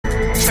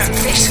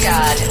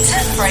Fishguard to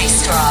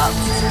Freystrop.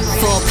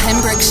 For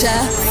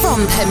Pembrokeshire,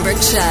 from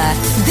Pembrokeshire,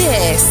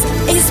 this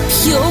is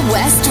Pure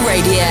West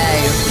Radio.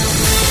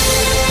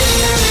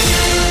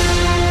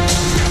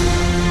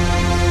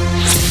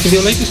 With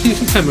your latest news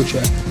from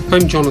Pembrokeshire,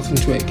 I'm Jonathan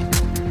Twigg.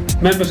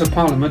 Members of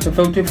Parliament have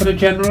voted for a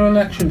general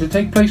election to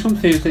take place on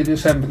Thursday,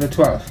 December the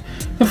 12th,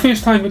 the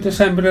first time a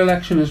December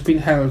election has been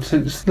held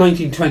since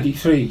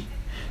 1923.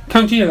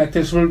 County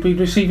electors will be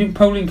receiving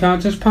polling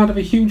cards as part of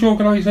a huge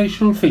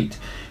organisational feat,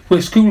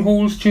 where school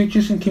halls,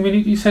 churches and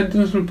community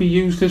centres will be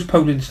used as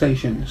polling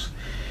stations.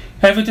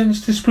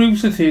 Evidence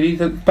disproves the theory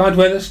that bad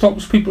weather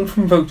stops people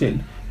from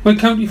voting, where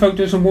county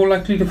voters are more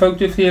likely to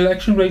vote if the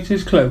election race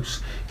is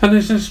close and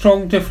there's a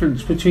strong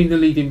difference between the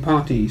leading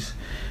parties.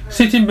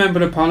 Sitting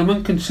Member of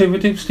Parliament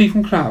Conservative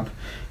Stephen Crabb,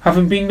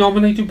 having been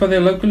nominated by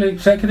their local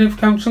Executive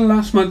Council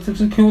last month to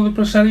secure the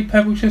Preseli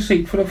Pembrokeshire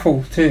seat for a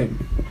fourth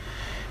term.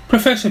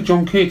 Professor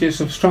John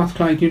Curtis of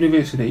Strathclyde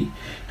University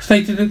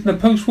stated that in the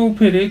post-war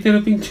period there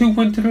have been two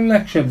winter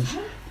elections,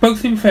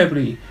 both in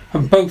February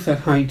and both at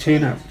high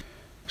turnout.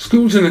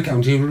 Schools in the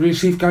county will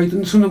receive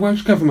guidance from the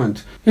Welsh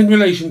Government in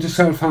relation to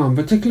self-harm,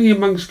 particularly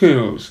amongst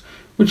girls,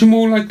 which are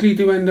more likely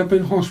to end up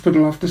in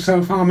hospital after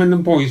self-harming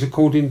than boys,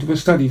 according to a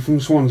study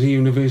from Swansea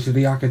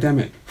University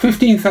Academic.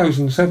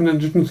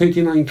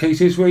 15,739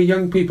 cases where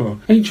young people,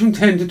 aged from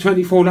 10 to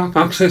 24,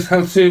 accessed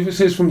health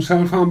services from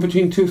self-harm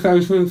between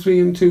 2003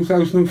 and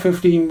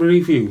 2015 were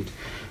reviewed,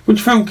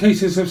 which found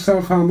cases of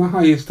self-harm were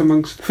highest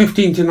amongst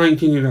 15 to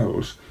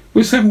 19-year-olds,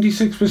 with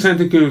 76%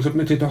 of girls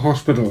admitted to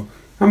hospital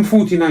and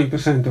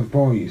 49% of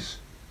boys.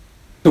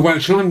 The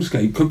Welsh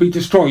landscape could be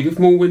destroyed if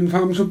more wind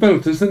farms were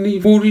built as the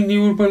need for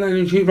renewable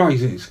energy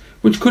rises,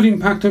 which could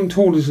impact on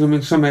tourism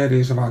in some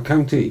areas of our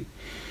county.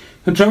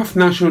 A draft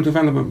National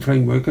Development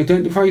Framework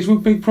identifies where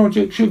big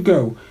projects should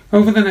go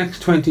over the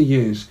next 20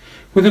 years,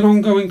 with an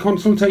ongoing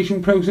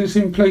consultation process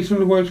in place from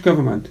the Welsh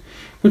Government,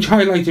 which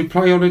highlighted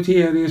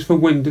priority areas for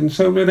wind and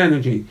solar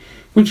energy,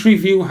 which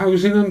review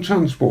housing and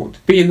transport,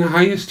 being the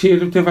highest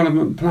tier of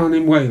development plan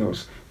in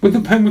Wales, with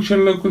the Pembrokeshire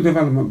Local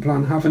Development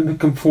Plan having to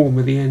conform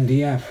with the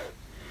NDF.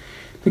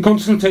 The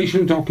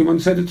consultation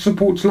document said it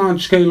supports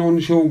large-scale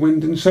onshore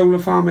wind and solar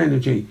farm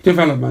energy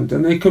development,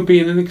 and there could be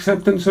an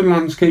acceptance of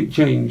landscape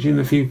change in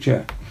the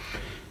future.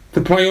 The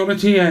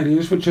priority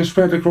areas, which are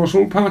spread across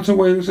all parts of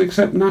Wales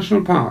except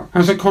National Park,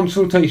 has a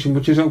consultation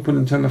which is open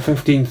until the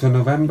 15th of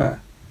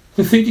November.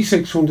 The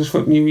 36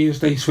 Saundersfoot New Year's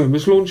Day swim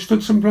is launched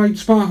at St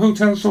Bride's Spa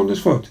Hotel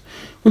Saundersfoot,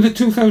 with the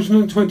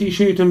 2020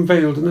 shirt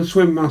unveiled and the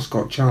swim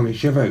mascot Charlie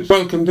Shivers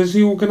welcomed as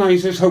the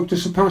organisers hope to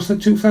surpass the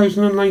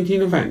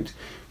 2019 event,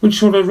 which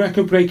saw a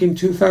record-breaking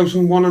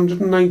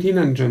 2,119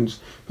 entrants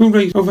who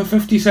raised over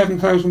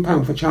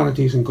 £57,000 for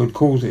charities and good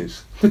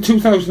causes. The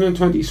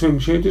 2020 swim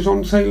shirt is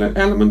on sale at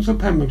Elements of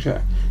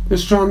Pembrokeshire, the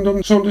Strand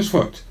on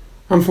Saundersfoot,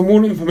 and for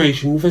more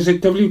information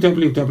visit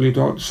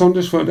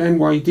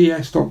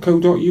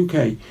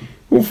www.saundersfootnyds.co.uk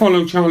or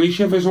follow Charlie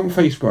Shivers on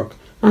Facebook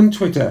and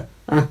Twitter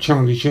at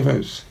Charlie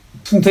Shivers.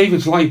 St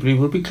David's Library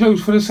will be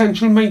closed for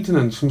essential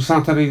maintenance from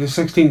Saturday the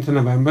 16th of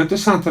November to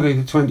Saturday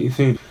the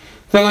 23rd.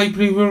 The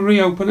library will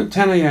reopen at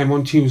 10 a.m.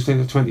 on Tuesday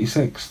the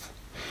 26th.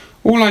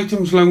 All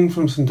items loaned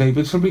from St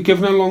David's will be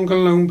given a longer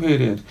loan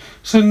period,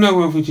 so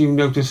no overdue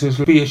notices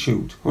will be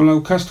issued,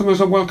 although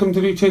customers are welcome to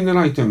return their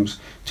items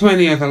to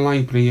any other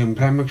library in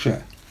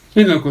Pembrokeshire.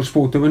 In local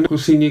sport, there were no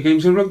senior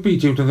games of rugby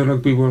due to the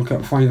Rugby World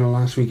Cup final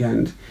last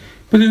weekend,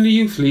 but in the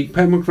Youth League,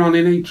 Pembroke ran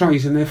in 8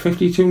 tries in their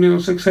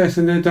 52-0 success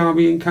in their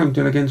derby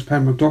encounter against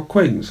Pembroke Dock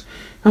Quins,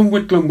 and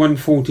Whitlam won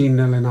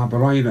 14-0 in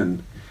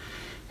Aberyron.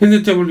 In the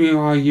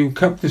WRU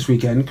Cup this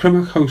weekend,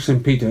 Crymych host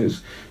St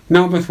Peters,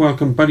 Narberth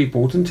welcome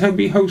Buryport and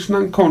Tenby host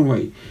Nant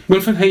Conway,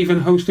 Milford Haven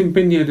hosting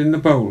Binyard in the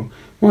Bowl,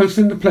 whilst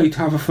in the Plate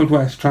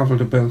Haverfordwest travel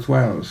to Built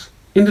Wells.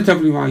 In the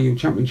WRU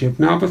Championship,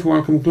 Narberth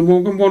welcome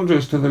Glamorgan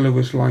Wanderers to the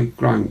Lewis Live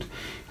ground,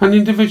 and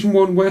in Division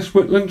 1 West,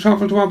 Whitland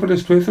travel to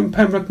Aberystwyth and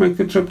Pembroke make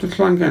the trip to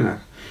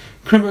Llangennach.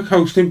 Crymych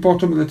hosting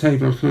bottom of the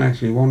table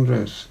Llanelli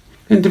Wanderers.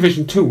 In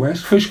Division 2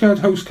 West, Fishguard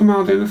host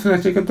Carmarthen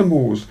Athletic at the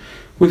Moors,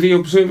 with the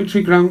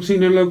Observatory ground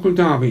seeing a local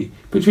derby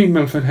between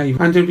Milford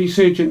Haven and a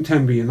resurgent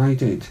Tenby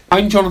United.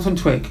 I'm Jonathan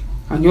Twigg,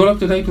 and you're up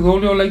to date with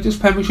all your latest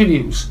Pembrokeshire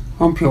news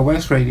on Pure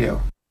West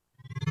Radio.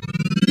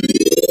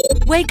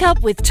 Wake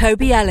up with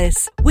Toby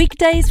Ellis,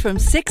 weekdays from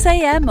 6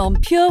 a.m. on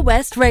Pure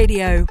West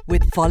Radio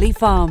with Folly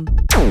Farm.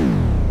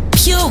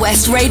 Pure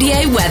West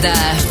Radio weather.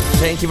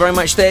 Thank you very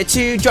much there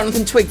to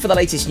Jonathan Twigg for the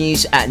latest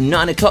news at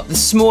 9 o'clock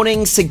this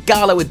morning.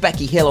 Segala with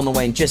Becky Hill on the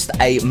way in just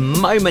a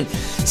moment.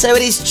 So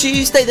it is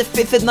Tuesday the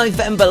 5th of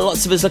November.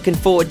 Lots of us looking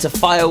forward to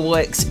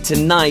fireworks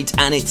tonight,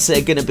 and it's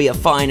going to be a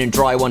fine and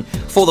dry one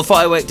for the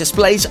firework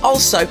displays.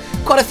 Also,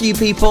 quite a few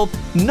people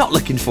not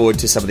looking forward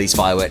to some of these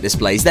firework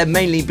displays. They're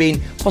mainly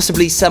been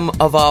possibly some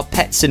of our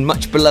pets and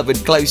much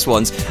beloved close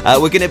ones.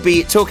 We're going to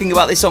be talking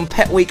about this on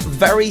Pet Week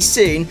very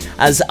soon,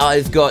 as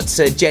I've got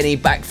Jenny me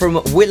back from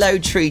Willow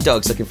Tree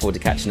Dogs. Looking forward to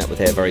catching up with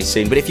her very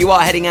soon. But if you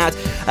are heading out,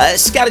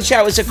 scattered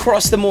showers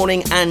across the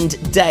morning and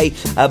day,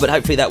 but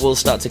hopefully that will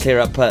start to clear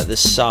up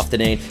this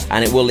afternoon,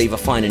 and it will leave a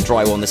fine and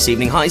dry one this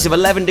evening. Highs of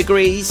 11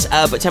 degrees,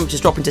 but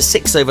temperatures dropping to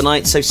 6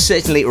 overnight, so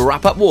certainly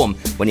wrap up warm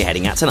when you're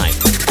heading out tonight.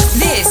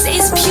 This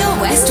is Pure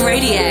West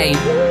Radio.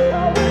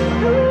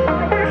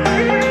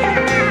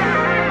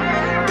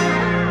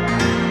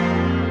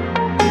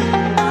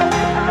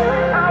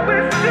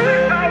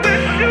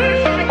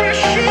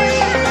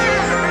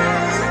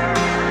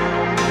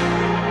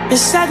 It's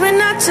sad we're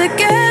not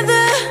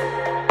together,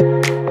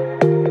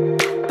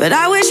 but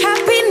I wish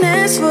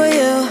happiness for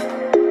you.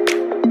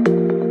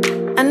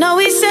 I know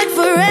we said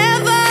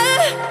forever,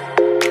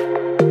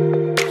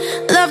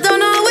 love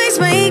don't always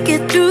make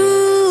it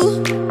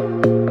through.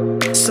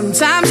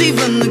 Sometimes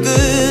even the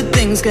good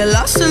things get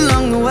lost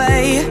along the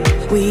way.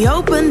 We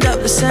opened up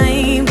the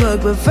same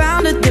book but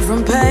found a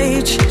different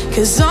page.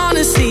 Cause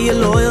honestly, your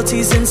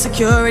loyalties,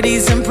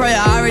 insecurities and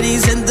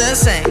priorities ain't the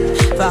same.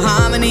 For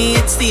harmony,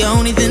 it's the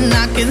only thing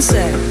I can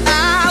say.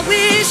 I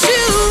wish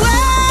you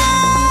well,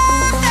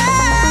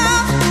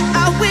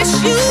 I wish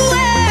you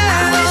well,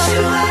 I wish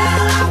you well,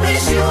 I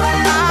wish you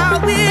well, I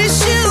wish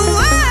you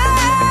well,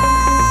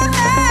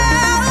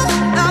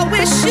 I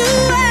wish you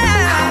well, I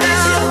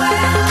wish you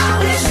well, I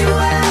wish you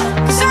well.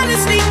 Cause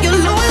honestly, your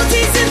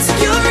loyalties,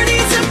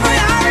 insecurities and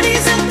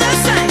priorities ain't the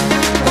same.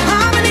 For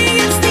harmony,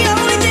 it's the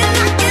only thing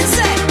I can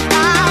say.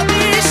 I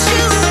wish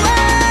you well,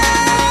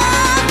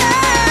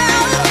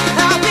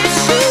 I wish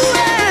you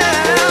well,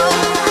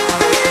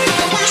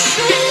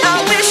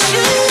 I wish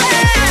you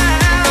well.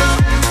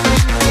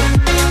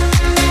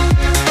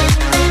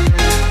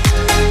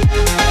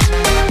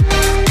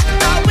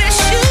 I wish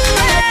you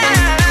well.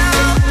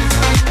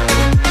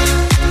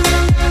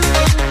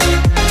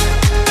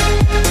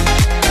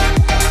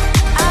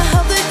 I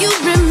hope that you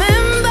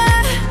remember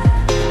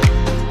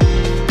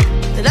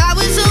that I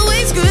was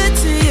always good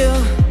to you.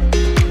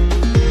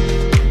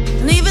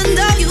 And even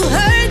though you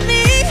hurt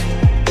me,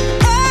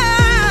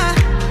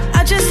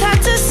 I just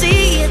had to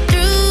see it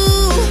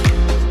through.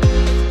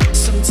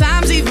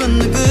 Sometimes even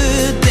the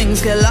good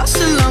things get lost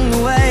along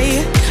the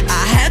way.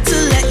 I had to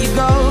let you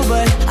go,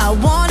 but I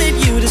wanted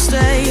you to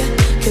stay.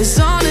 Cause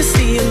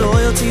honestly, your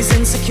loyalties,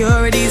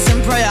 insecurities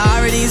and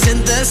priorities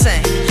ain't the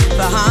same.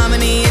 For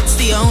harmony, it's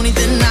the only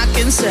thing I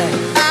can say.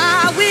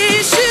 I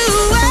wish you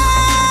well,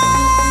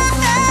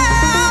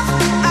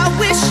 I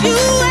wish you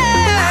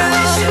well, I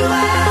wish you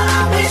well,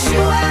 I wish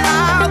you well,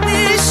 I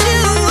wish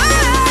you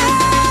well,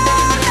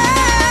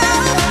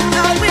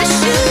 I wish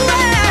you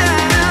well.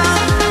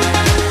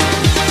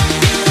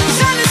 Cause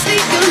honestly,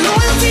 your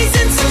loyalties,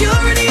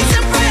 insecurities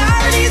and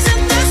priorities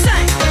ain't the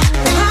same.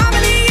 For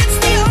harmony, it's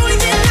the only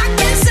thing I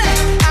can say.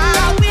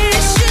 I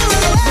wish you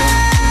well,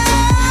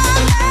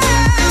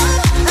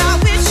 I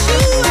wish you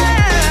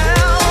well,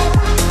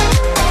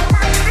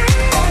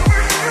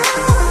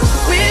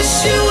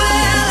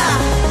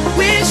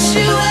 wish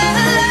you well,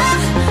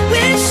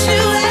 wish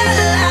you well, wish you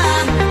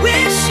well,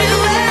 wish you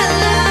well,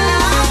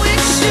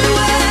 wish you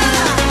well,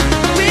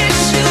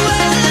 wish you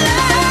well,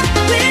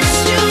 wish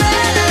you well,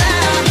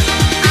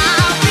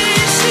 I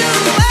wish you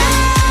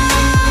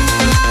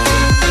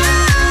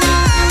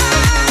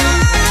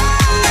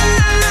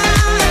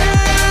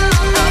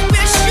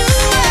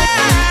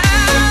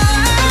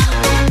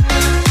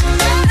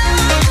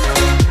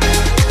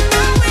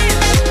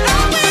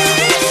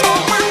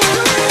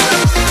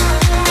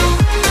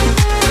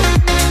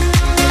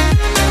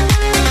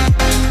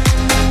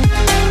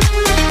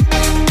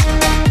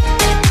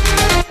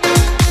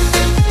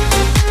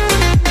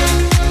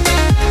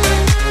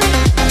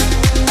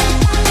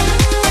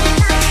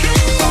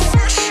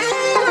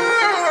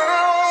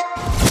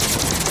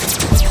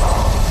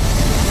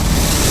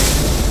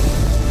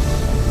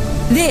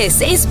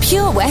This is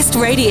Pure West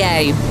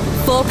Radio.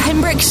 For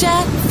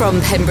Pembrokeshire,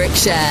 from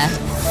Pembrokeshire.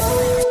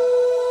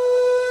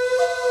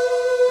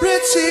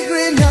 Pretty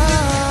green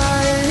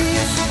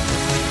eyes,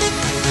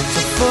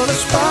 so full of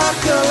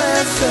sparkle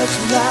and such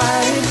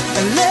light.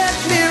 And let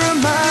me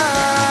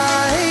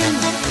remind,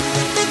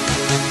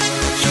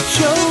 she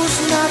chose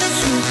not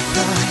to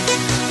cry.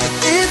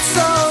 It's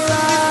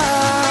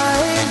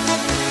alright,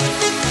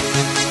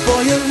 for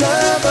your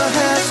lover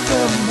has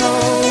come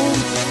home.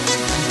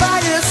 By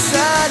your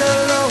side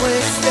I'll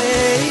always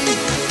stay.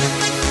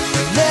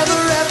 Never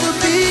have to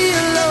be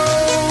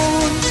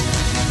alone.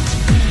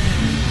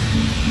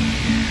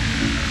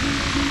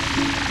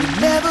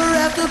 Never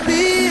have to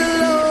be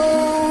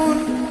alone.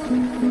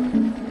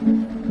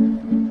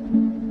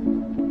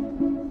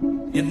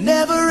 You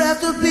never have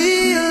to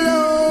be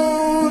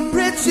alone.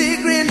 Pretty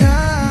green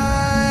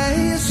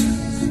eyes,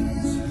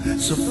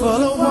 so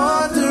full of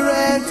wonder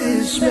and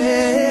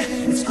despair.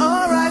 It's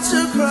alright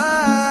to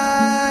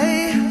cry,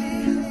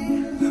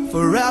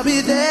 for I'll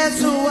be there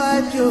to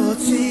wipe your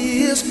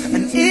tears.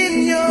 And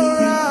in your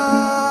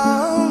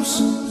arms,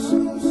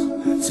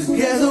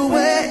 together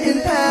we're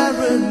in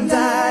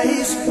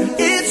paradise. And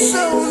it's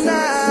so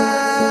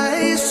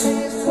nice.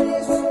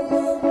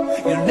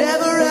 You'll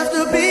never have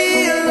to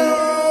be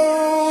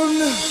alone.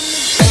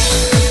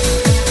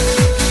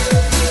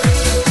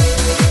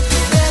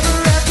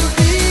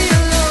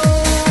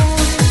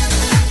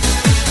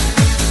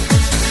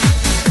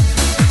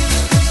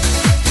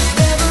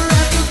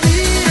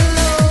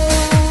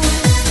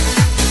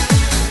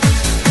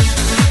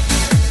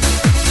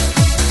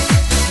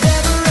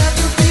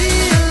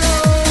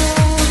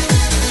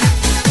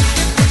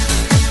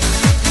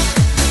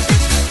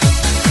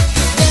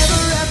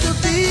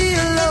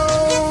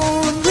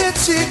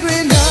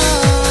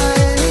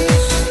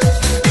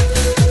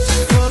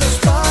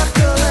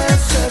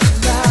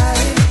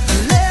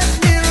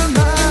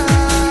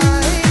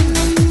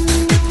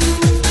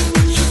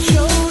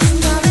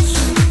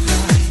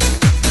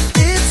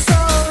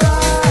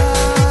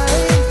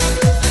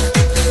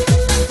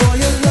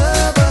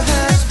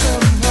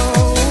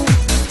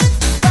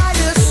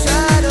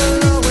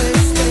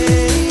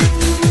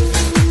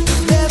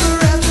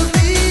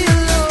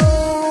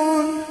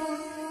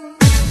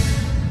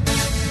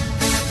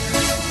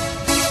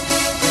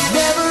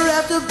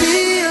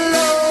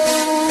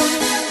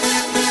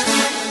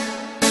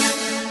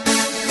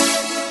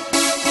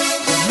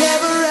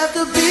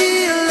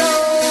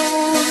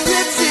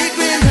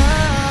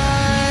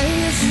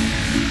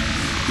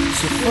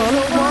 full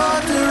of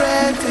wonder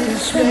and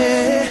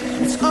despair.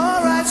 It's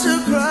alright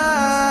to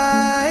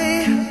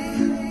cry,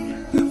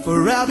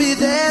 for I'll be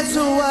there to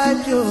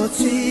wipe your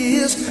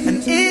tears,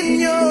 and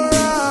in your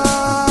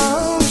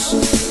arms,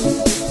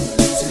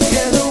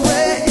 together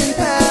we're in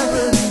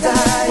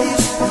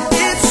paradise.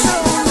 It's so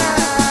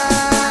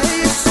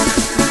nice.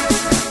 You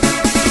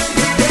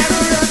never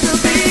have to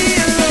be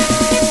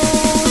alone.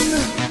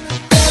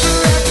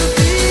 Ever have to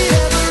be,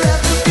 ever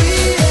have to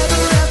be,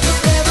 ever have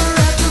to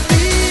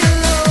be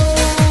alone.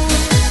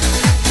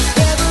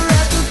 Ever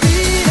have to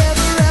be,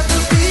 ever have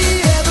to be,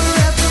 ever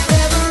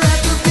have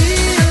to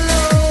be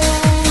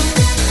alone.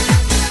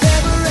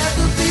 Ever have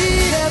to be,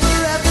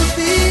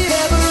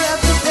 ever have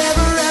to be,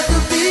 ever have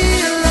to be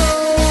alone.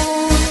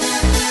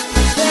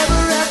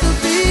 Ever have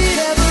to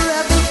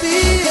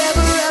be,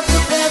 ever have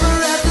to be, ever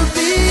have to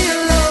be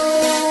alone.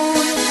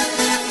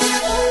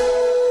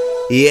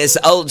 Yes,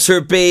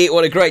 Ultra B,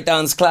 what a great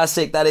dance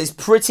classic. That is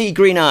Pretty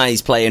Green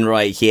Eyes playing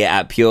right here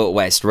at Pure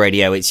West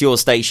Radio. It's your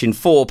station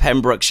for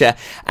Pembrokeshire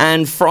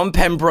and from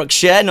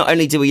Pembrokeshire. Not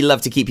only do we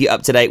love to keep you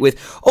up to date with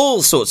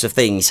all sorts of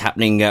things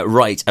happening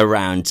right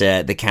around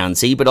the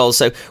county, but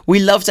also we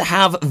love to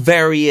have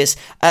various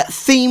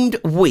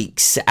themed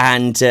weeks.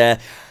 And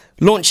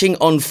launching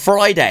on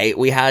Friday,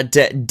 we had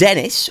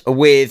Dennis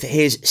with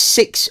his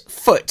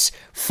 6-foot,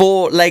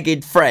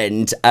 4-legged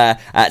friend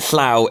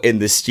Willow in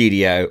the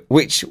studio,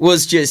 which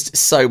was just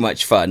so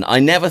much fun. I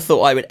never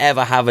thought I would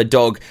ever have a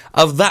dog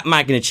of that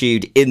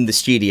magnitude in the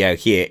studio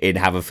here in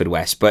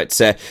Haverfordwest, but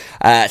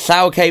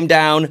Willow came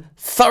down,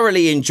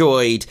 thoroughly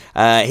enjoyed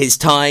his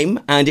time,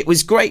 and it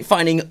was great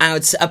finding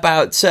out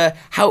about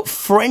how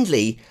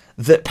friendly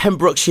that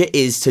Pembrokeshire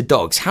is to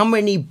dogs. How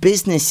many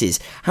businesses,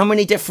 how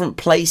many different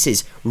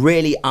places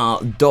really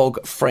are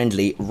dog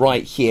friendly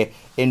right here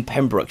in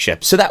Pembrokeshire.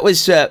 So that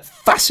was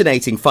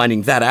fascinating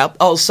finding that out.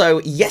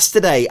 Also,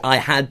 yesterday I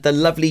had the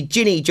lovely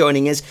Ginny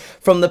joining us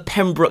from the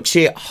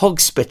Pembrokeshire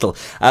Hospital,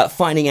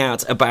 finding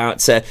out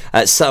about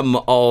some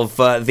of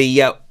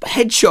the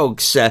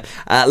hedgehogs'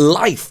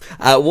 life,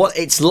 what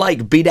it's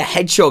like being a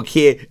hedgehog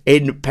here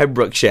in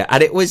Pembrokeshire.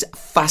 And it was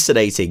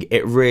fascinating.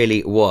 It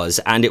really was.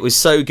 And it was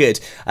so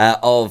good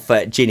of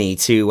Ginny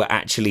to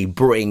actually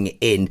bring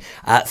in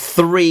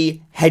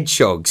 3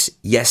 hedgehogs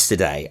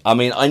yesterday. I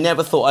mean, I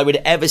never thought I would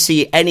ever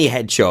see any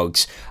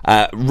hedgehogs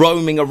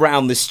roaming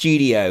around the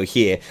studio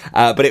here,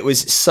 but it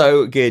was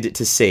so good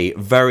to see.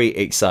 Very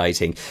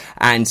exciting.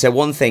 And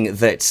one thing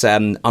that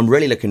I'm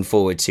really looking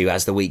forward to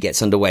as the week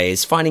gets underway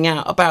is finding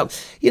out about,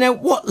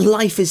 what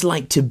life is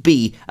like to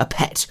be a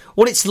pet,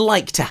 what it's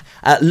like to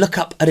look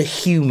up at a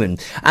human,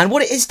 and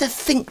what it is to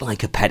think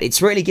like a pet.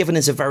 It's really given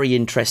us a very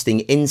interesting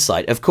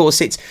insight. Of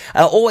course, it's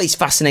always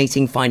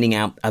fascinating finding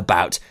out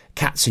about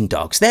cats and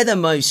dogs. They're the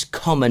most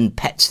common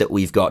pets that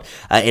we've got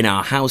in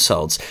our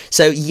households.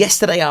 So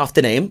yesterday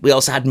afternoon, we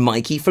also had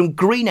Mikey from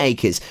Green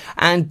Acres,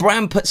 and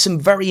Bram put some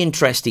very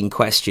interesting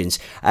questions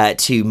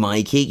to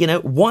Mikey.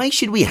 Why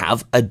should we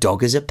have a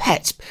dog as a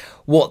pet?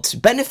 What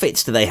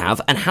benefits do they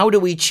have, and how do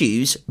we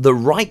choose the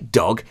right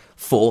dog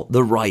for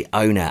the right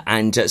owner?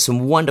 And some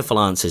wonderful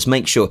answers.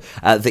 Make sure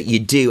that you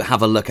do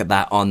have a look at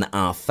that on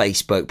our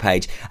Facebook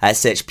page.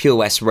 Search Pure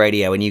West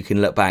Radio, and you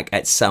can look back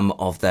at some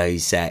of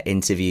those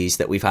interviews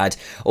that we've had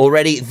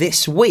already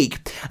this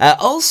week.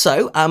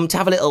 Also, to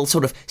have a little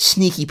sort of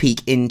sneaky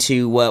peek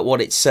into what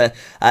it's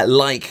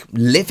like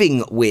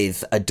living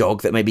with a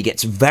dog that maybe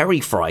gets very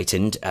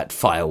frightened at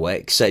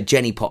fireworks.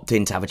 Jenny popped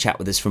in to have a chat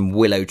with us from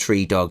Willow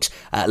Tree Dogs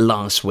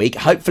last week.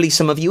 Hopefully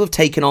some of you have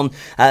taken on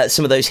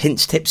some of those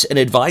hints, tips and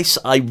advice.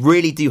 I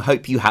really do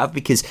hope you have,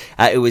 because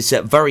it was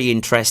very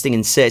interesting,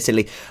 and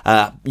certainly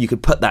you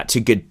could put that to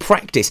good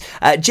practice.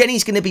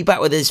 Jenny's going to be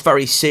back with us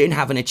very soon,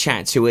 having a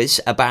chat to us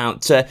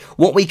about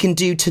what we can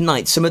do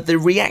tonight, some of the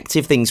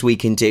reactive things we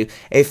can do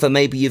if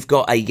maybe you've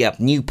got a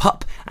new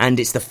pup and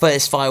it's the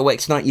first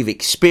fireworks night you've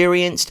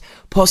experienced.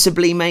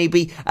 Possibly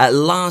maybe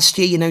last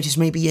year you noticed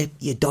maybe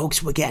your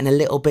dogs were getting a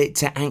little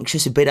bit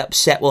anxious, a bit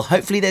upset. Well,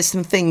 hopefully there's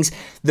some things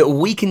that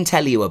we can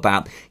tell you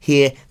about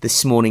here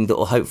this morning that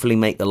will hopefully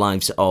make the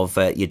lives of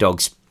your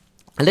dogs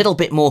a little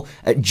bit more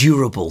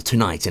durable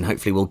tonight, and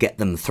hopefully we'll get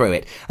them through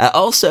it.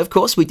 Also, of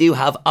course, we do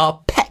have our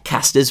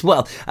Petcast as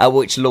well,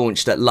 which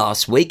launched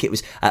last week. It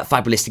was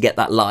fabulous to get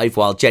that live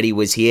while Jenny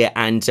was here,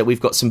 and we've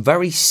got some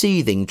very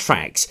soothing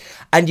tracks.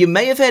 And you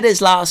may have heard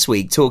us last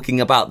week talking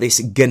about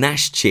this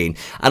Ganesh tune,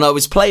 and I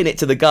was playing it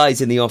to the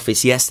guys in the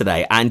office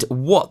yesterday, and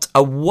what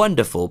a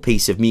wonderful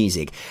piece of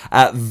music.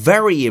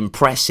 Very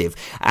impressive,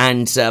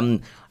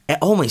 and it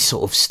almost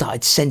sort of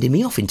started sending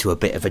me off into a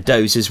bit of a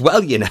doze as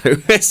well,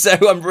 So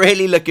I'm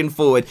really looking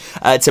forward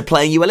to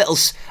playing you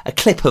a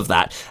clip of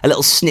that, a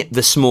little snip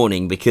this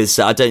morning, because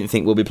I don't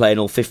think we'll be playing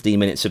all 15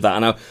 minutes of that,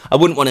 and I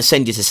wouldn't want to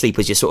send you to sleep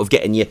as you're sort of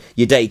getting your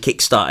day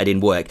kick-started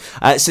in work.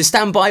 So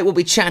stand by, we'll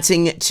be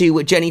chatting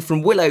to Jenny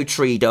from Willow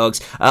Tree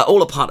Dogs,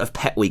 all a part of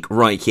Pet Week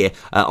right here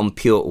on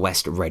Pure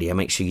West Radio.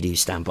 Make sure you do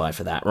stand by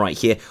for that right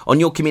here on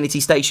your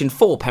community station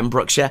for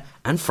Pembrokeshire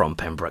and from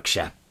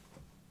Pembrokeshire.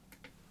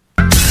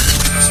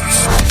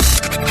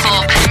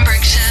 For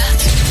Pembrokeshire,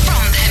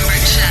 from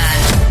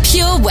Pembrokeshire,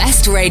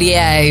 West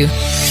Radio.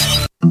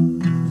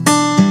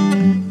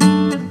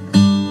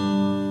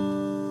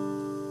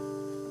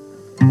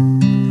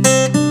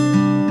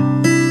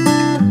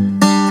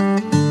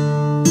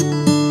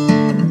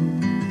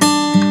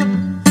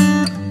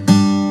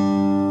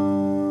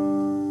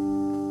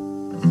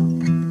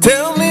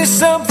 Tell me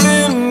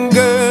something,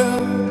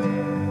 girl.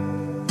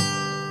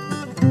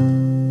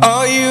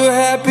 Are you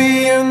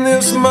happy in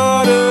this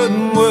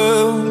modern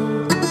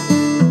world?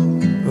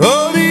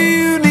 Or do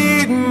you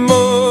need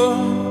more?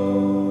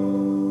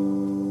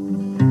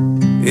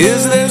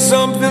 Is there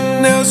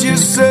something else you're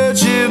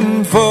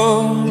searching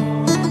for?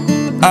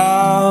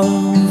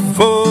 I'm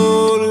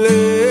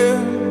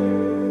falling.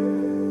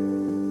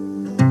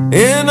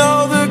 In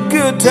all the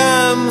good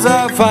times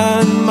I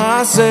find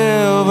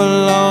myself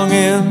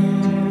longing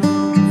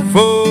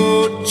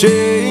for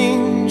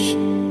change,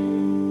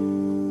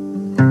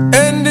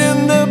 and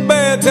in the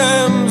bad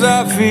times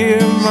I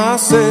fear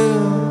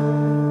myself.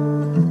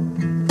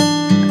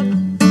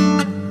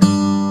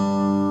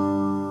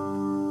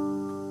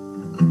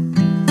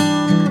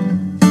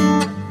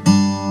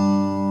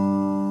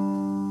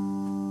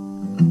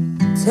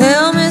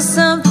 Tell me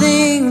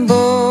something,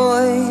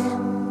 boy.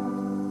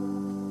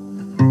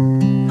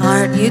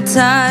 Aren't you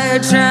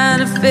tired trying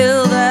to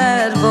fill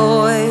that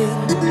void?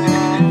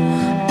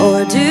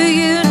 Or do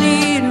you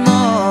need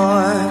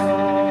more?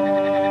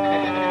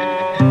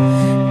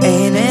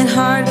 Ain't it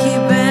hard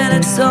keeping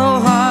it so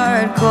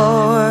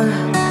hardcore?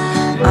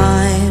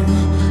 I'm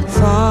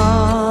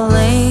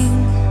falling.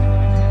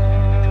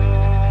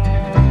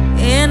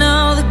 In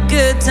all the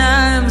good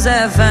times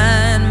I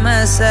find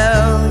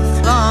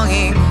myself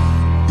longing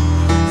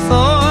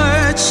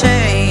for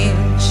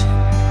change,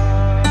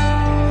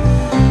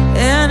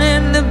 and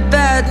in the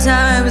bad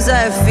times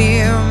I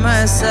fear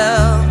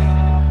myself.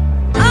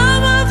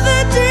 I'm of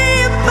the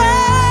deep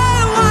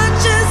end,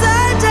 watch as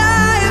I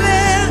dive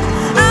in.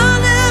 I'll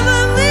never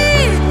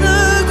meet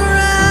the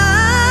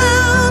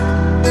ground.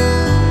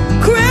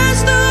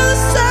 Crash through the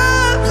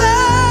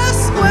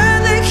surface where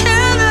they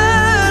can't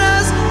hurt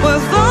us.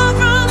 We're far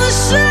from the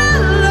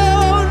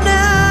shallow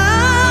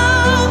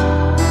now.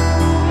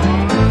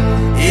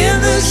 In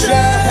the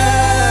shallow,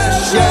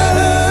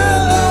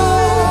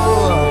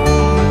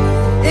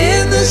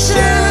 in the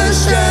shallow.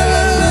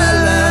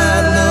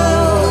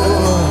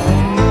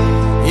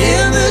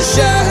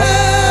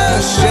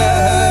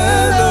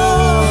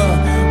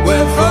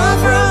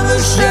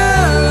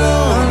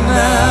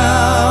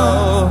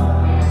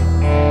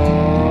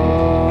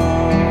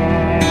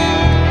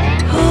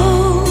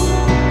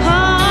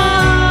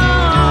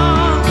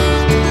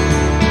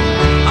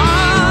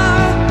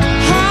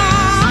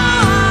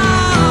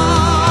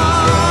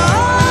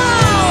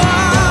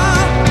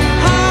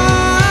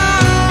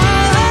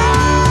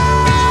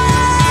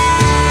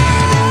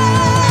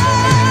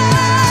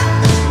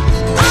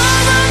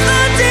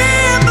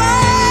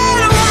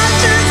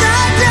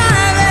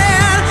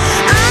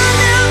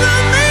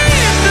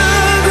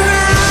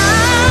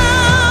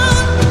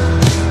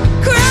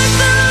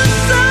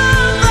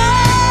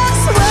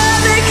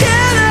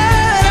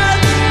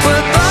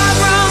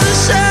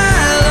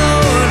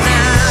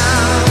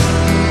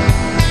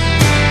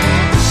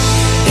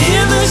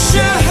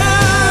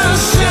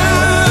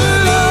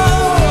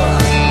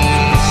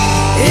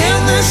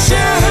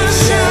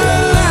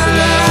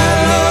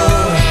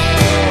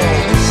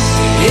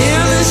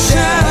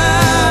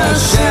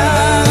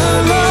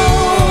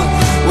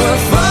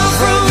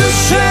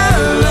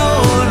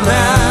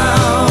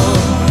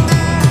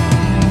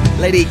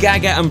 Lady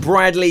Gaga and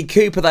Bradley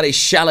Cooper. That is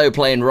Shallow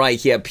playing right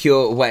here at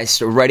Pure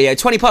West Radio.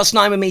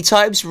 9:20 with me,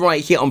 Tobes,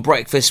 right here on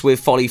Breakfast with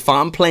Folly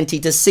Farm. Plenty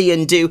to see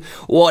and do,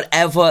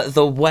 whatever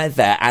the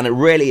weather. And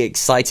really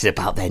excited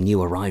about their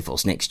new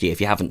arrivals next year.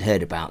 If you haven't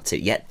heard about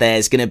it yet,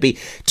 there's going to be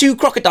 2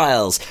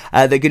 crocodiles.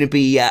 They're going to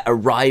be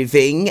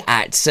arriving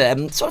at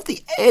sort of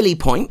the early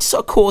point,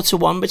 sort of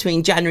Q1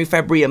 between January,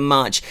 February and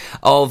March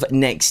of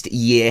next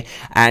year.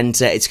 And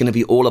it's going to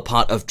be all a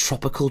part of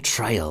Tropical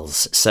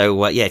Trails.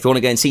 So, yeah, if you want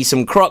to go and see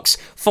some crocs,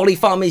 Folly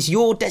Farm is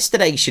your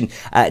destination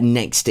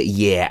next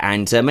year,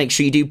 and make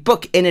sure you do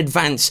book in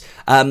advance.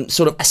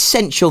 Sort of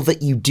essential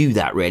that you do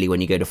that really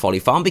when you go to Folly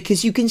Farm,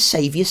 because you can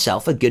save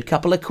yourself a good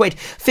couple of quid.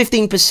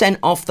 15%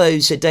 off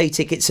those day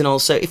tickets, and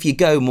also if you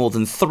go more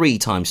than 3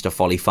 times to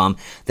Folly Farm,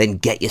 then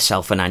get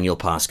yourself an annual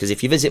pass, because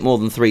if you visit more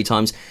than 3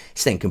 times,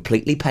 it's then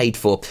completely paid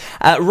for.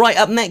 Right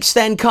up next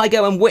then,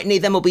 Kygo and Whitney,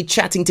 then we'll be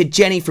chatting to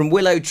Jenny from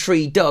Willow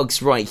Tree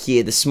Dogs right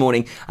here this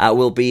morning.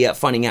 We'll be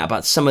finding out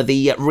about some of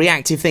the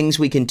reactive things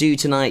we can do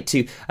tonight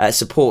to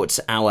support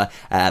our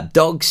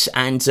dogs,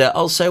 and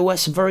also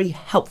some very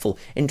helpful,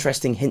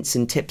 interesting hints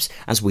and tips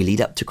as we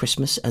lead up to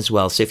Christmas as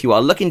well. So if you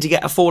are looking to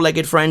get a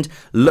 4-legged friend,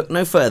 look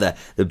no further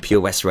than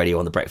Pure West Radio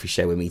on The Breakfast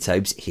Show with me,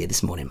 Tobes, here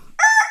this morning.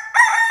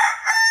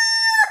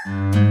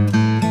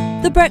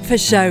 The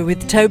Breakfast Show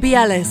with Toby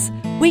Ellis.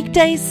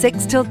 Weekdays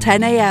 6 till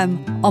 10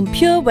 a.m. on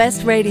Pure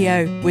West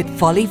Radio with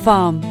Folly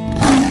Farm.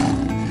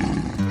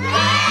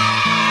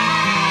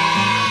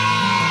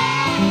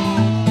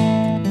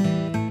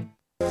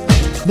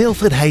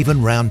 Milford Haven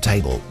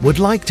Roundtable would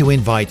like to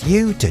invite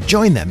you to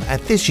join them at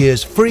this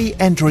year's free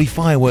entry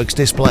fireworks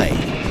display,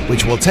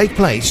 which will take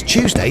place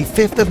Tuesday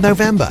 5th of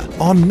November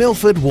on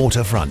Milford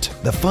Waterfront.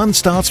 The fun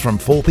starts from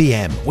 4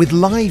 p.m. with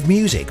live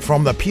music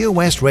from the Pure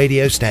West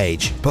radio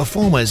stage.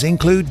 Performers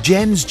include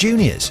Jens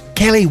Juniors,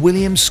 Kelly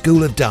Williams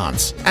School of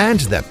Dance, and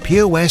the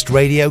Pure West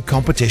radio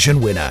competition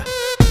winner.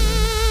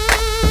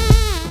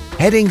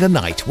 Heading the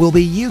night will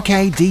be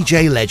UK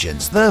DJ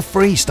legends, the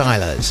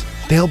Freestylers.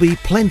 There'll be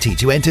plenty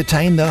to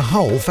entertain the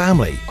whole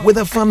family with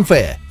a fun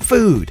fair,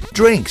 food,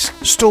 drinks,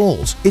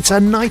 stalls. It's a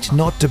night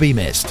not to be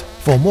missed.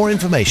 For more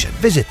information,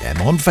 visit them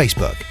on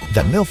Facebook.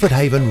 The Milford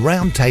Haven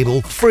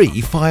Roundtable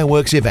Free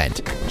Fireworks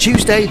Event,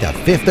 Tuesday the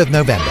 5th of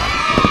November.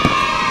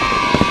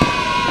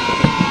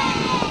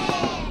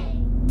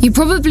 You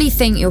probably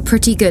think you're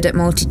pretty good at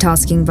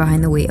multitasking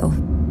behind the wheel.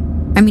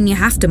 I mean, you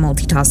have to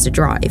multitask to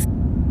drive.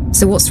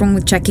 So what's wrong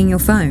with checking your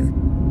phone?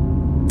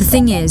 The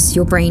thing is,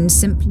 your brain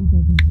simply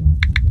doesn't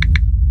work.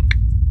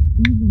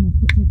 Even a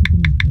quick look at a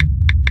message,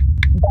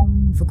 or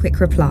firing off a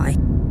quick reply,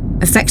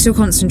 affects your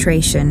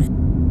concentration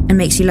and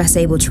makes you less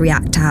able to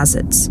react to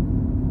hazards.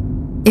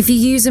 If you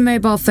use a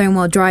mobile phone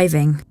while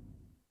driving,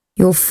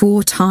 you're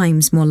 4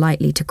 times more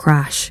likely to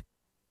crash.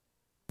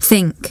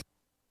 Think.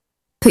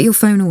 Put your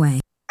phone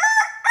away.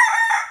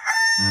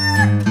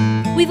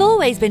 We've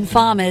always been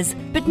farmers,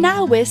 but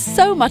now we're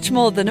so much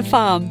more than a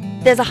farm.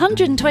 There's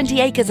 120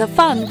 acres of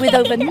fun with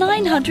over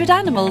 900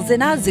 animals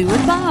in our zoo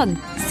and barn,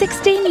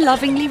 16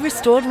 lovingly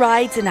restored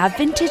rides in our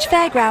vintage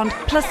fairground,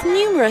 plus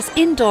numerous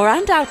indoor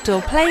and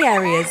outdoor play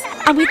areas.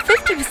 And with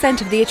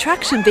 50% of the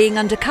attraction being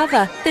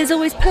undercover, there's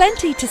always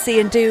plenty to see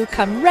and do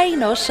come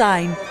rain or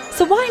shine.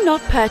 So why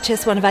not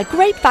purchase one of our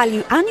great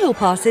value annual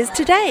passes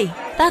today?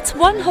 That's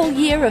 1 whole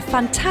year of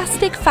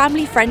fantastic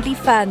family-friendly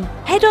fun.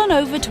 Head on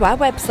over to our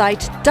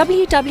website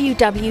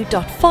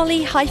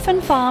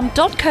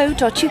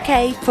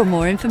www.folly-farm.co.uk for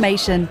more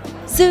information.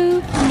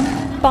 Zoo,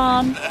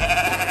 barn,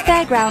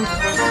 fairground,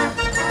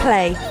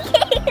 play.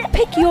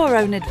 Pick your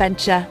own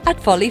adventure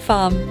at Folly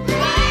Farm.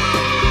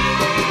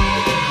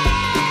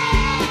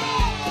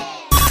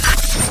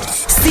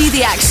 See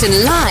the action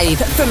live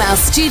from our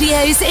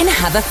studios in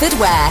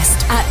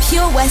Haverfordwest at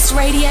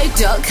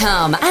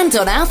purewestradio.com and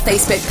on our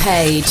Facebook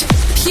page,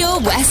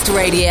 Pure West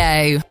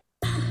Radio.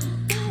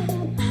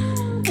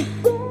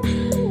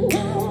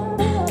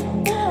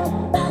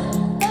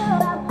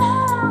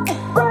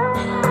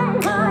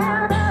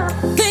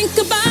 Think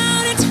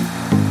about it,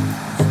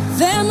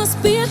 there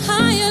must be a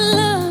higher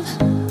love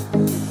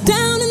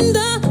down in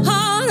the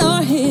heart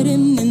or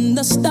hidden in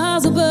the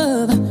stars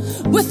above.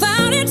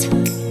 Without it,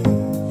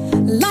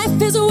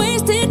 life is a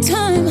wasted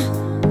time.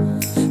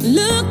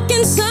 Look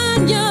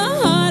inside your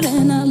heart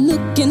and I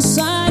look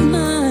inside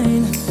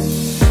mine.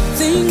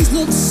 Things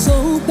look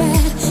so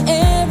bad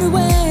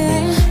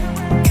everywhere.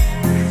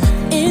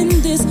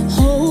 In this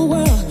whole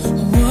world,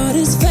 what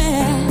is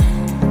fair?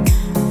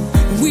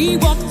 We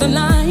walk the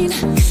line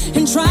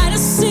and try to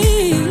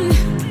see,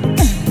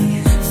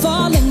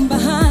 falling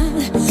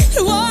behind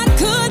what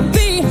could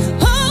be.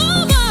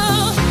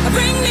 Oh,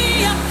 bring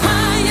me a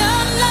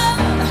higher love.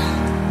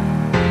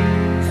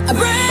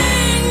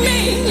 Bring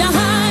me a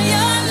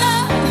higher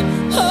love.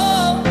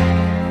 Oh,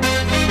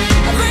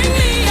 bring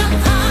me a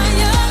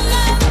higher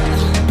love.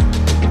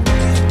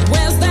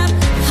 Where's that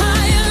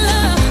higher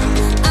love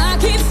I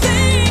keep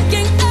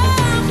thinking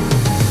of?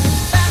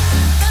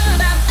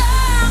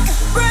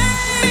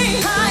 Bring me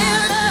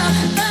higher love. Bring me higher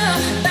love. Oh,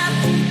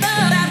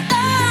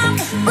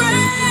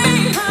 bring me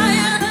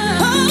higher love.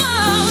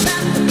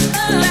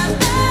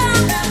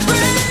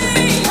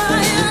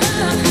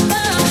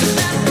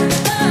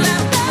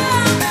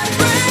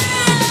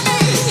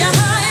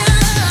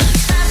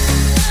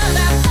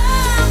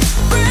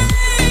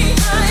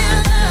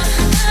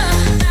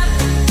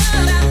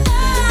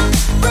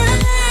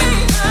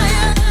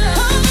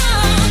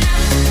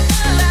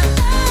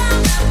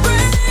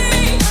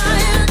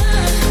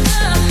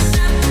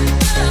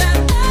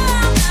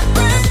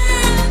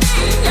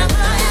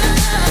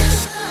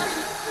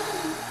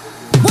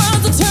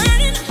 Worlds are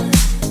turning,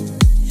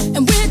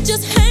 and we're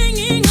just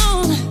hanging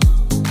on,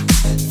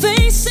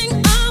 facing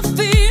our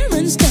fear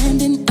and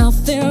standing out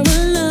there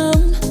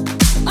alone.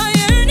 I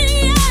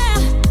yearning, yeah,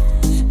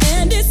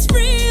 and it's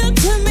real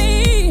to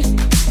me.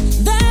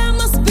 There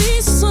must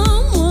be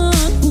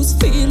someone who's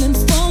feeling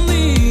for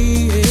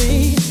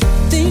me.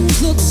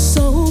 Things look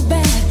so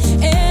bad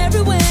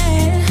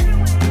everywhere.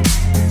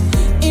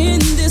 In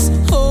this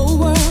whole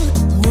world,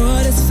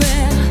 what is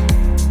fair?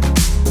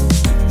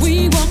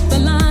 We walk the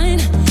line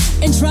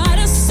and try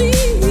to see,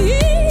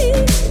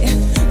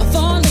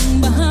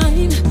 falling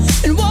behind,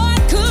 and what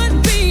could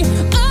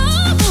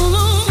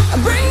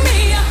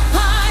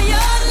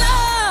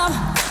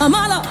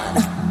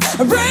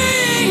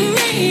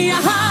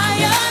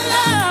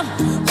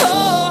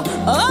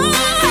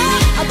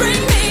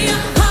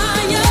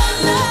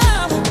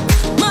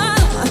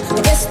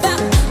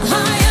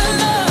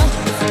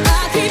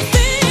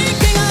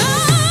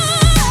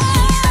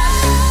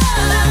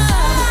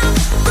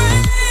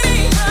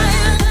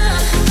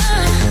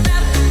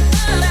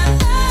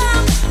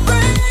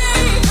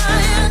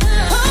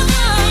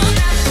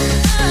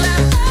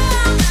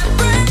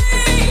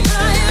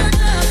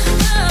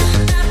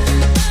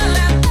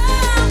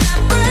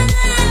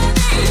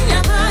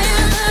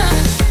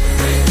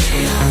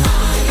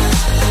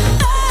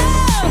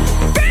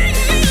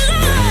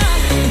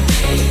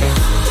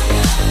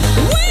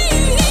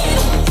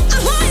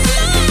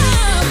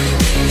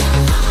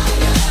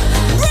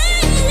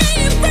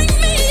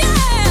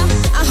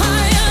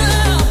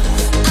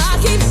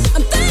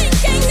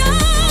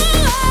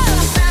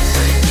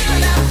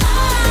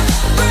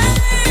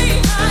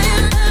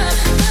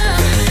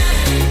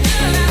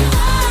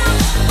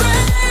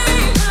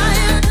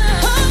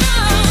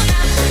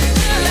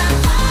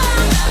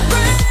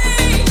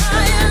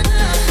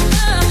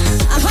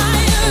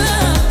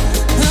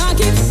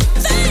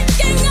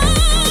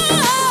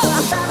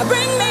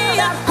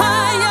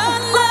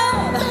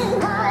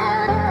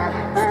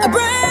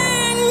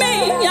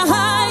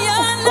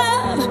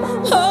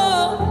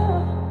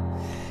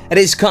It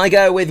is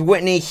Kygo with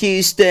Whitney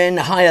Houston.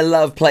 Higher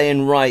Love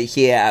playing right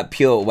here at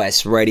Pure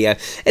West Radio.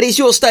 It is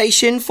your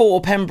station for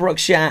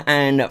Pembrokeshire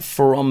and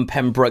from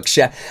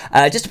Pembrokeshire.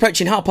 Just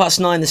approaching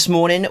 9:30 this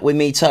morning with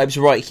me, Tues,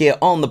 right here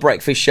on The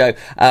Breakfast Show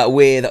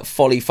with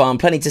Folly Farm.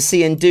 Plenty to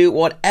see and do,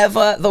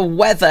 whatever the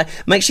weather.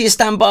 Make sure you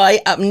stand by.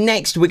 Up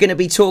next, we're going to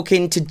be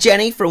talking to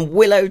Jenny from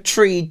Willow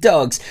Tree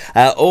Dogs,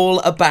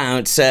 all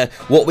about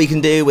what we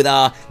can do with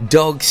our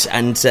dogs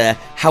and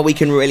how we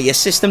can really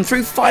assist them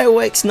through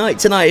fireworks night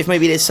tonight. If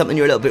maybe there's something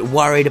you're a little bit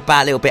worried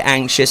about, a little bit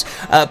anxious,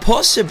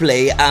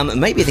 possibly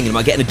maybe thinking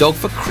about getting a dog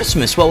for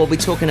Christmas. Well, we'll be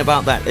talking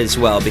about that as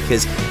well,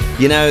 because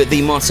you know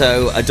the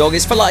motto, a dog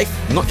is for life,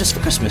 not just for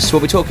Christmas.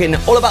 We'll be talking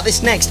all about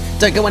this next.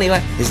 Don't go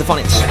anywhere. Here's the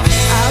Phonics.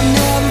 I've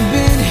never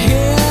been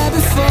here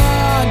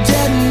before,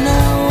 didn't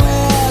know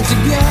where to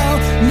go,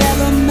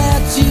 never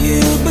met you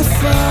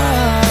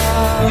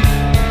before.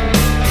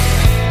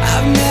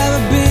 I've never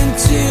been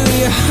to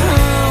your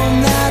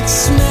home, that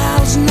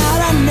smells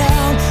not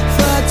unknown,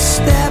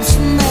 footsteps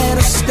made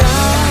of stone.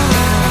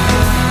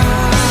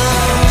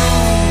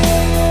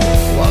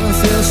 Walking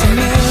through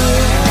familiar.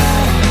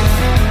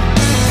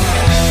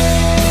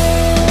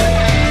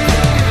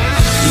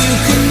 You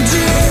can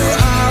do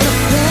all the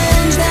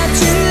things that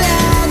you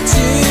like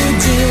to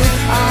do,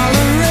 all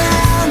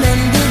around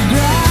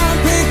underground,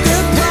 pick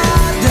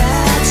apart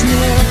that's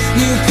new.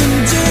 You can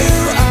do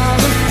all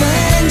the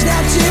things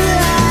that you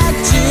like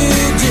to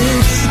do,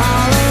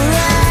 all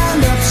around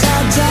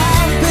upside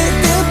down,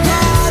 pick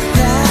apart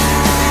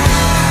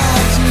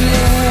that's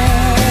new.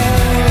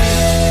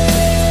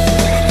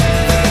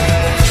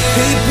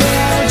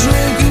 People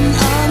drinking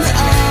on their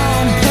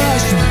own,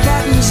 push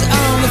buttons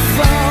on the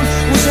phone.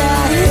 Was I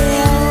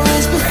here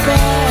once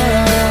before?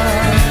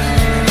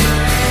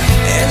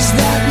 Is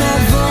that my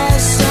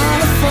voice on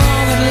the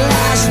phone? At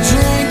last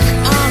drink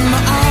on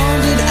my own.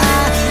 Did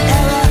I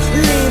ever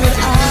leave it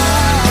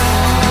all?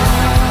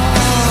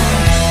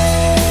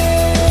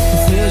 It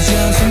feels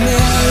just familiar.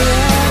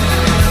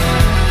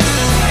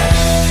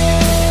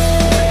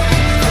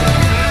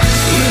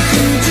 You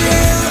can do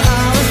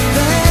all the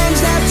things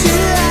that you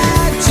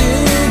like to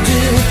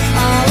do,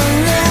 all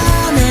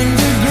around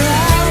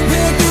underground,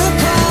 pick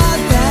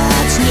apart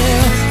that's new.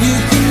 You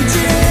can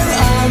do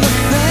all the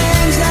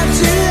things that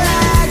you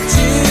like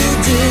to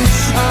do,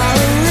 all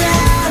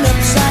around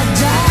upside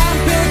down,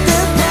 pick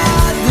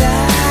apart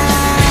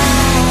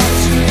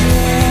that's new.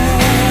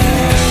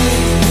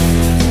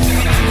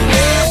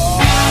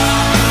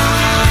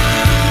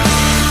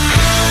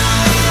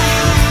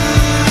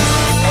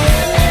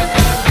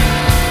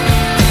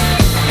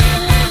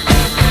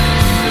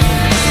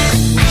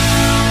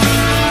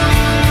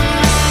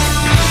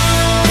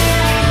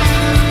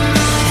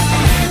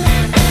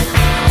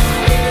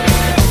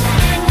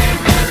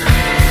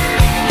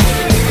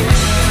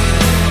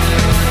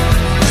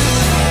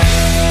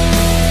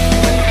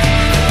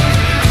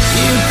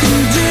 You can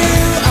do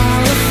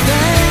all the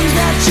things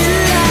that you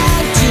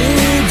like to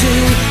do,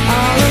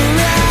 all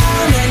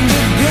around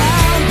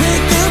underground,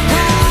 pick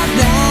apart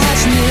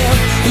that's new.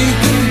 You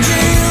can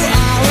do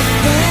all the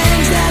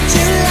things that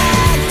you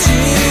like to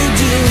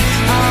do,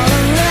 all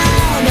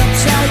around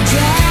upside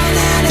down,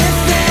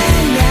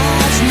 anything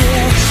that's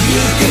new.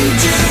 You can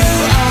do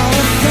all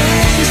the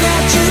things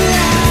that you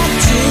like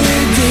to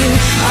do,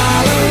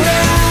 all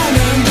around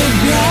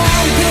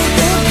underground, pick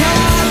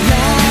apart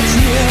that's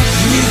new.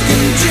 You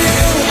can do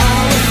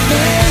all the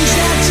things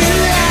that you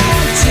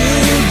like to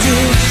do,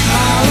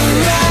 all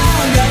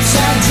around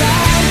upside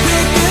down,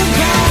 pick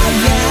apart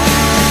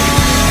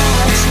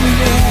that's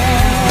new.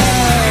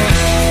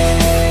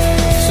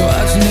 So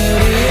what's new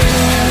to you?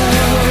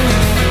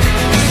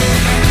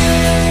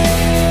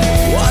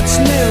 What's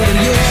new to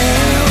you?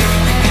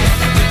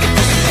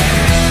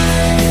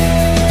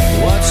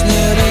 What's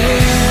new to you?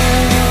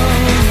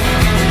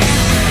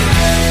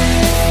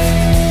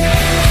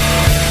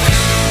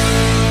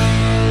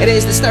 It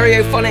is the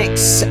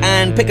Stereophonics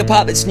and Pick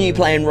Apart That's New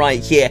playing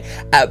right here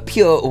at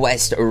Pure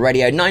West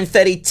Radio.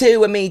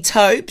 9:32 with me,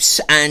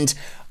 Topes, and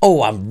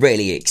I'm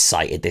really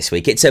excited this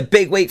week. It's a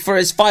big week for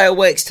us.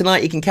 Fireworks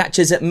tonight. You can catch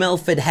us at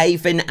Milford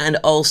Haven and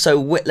also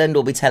Whitland.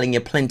 We'll be telling you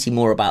plenty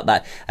more about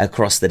that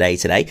across the day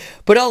today.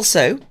 But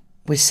also,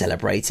 we're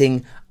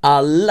celebrating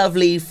our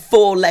lovely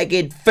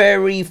four-legged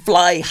furry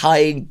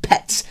fly-high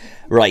pets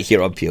right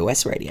here on Pure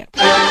West Radio.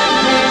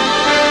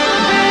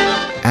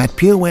 At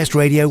Pure West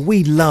Radio,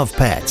 we love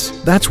pets.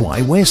 That's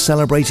why we're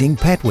celebrating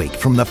Pet Week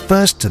from the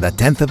 1st to the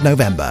 10th of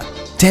November.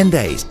 10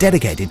 days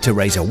dedicated to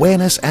raise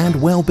awareness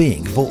and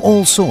well-being for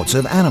all sorts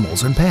of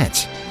animals and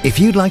pets. If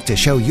you'd like to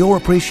show your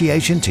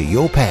appreciation to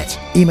your pet,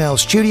 email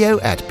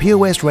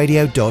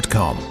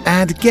studio@purewestradio.com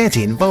and get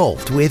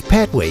involved with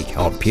Pet Week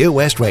on Pure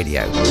West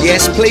Radio.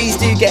 Yes, please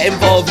do get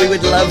involved. We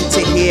would love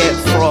to hear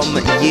from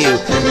you.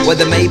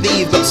 Whether maybe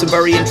you've got some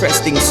very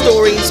interesting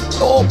stories,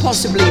 or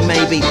possibly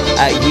maybe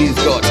you've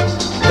got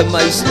the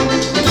most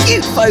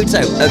cute photo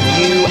of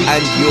you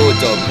and your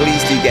dog.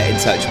 Please do get in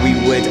touch. We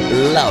would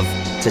love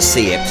to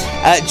see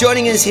it.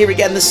 Joining us here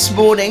again this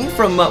morning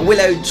from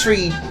Willow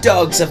Tree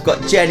Dogs, I've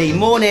got Jenny.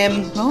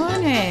 Morning.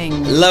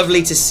 Morning.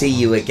 Lovely to see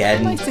you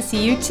again. Nice to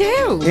see you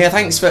too. Yeah,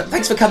 thanks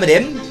for coming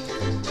in,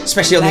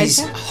 especially on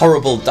these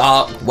horrible,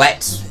 dark,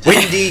 wet,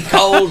 windy,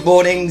 cold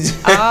mornings.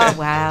 Oh,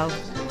 wow.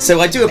 So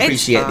I do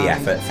appreciate the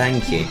effort,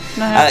 thank you.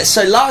 No.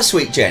 So last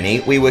week, Jenny,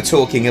 we were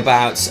talking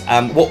about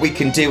what we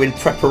can do in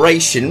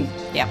preparation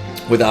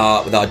with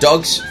our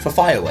dogs for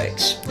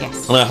fireworks.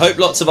 Yes. And I hope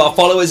lots of our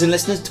followers and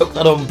listeners took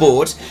that on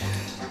board.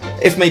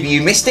 If maybe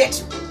you missed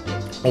it,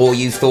 or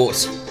you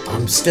thought,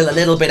 I'm still a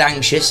little bit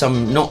anxious,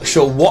 I'm not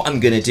sure what I'm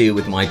going to do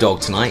with my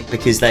dog tonight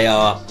because they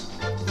are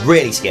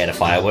really scared of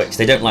fireworks,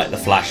 they don't like the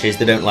flashes,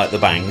 they don't like the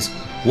bangs,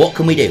 what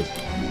can we do?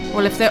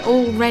 Well, if they're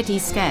already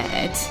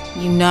scared,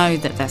 you know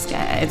that they're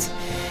scared,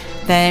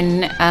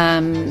 then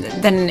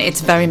it's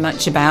very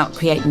much about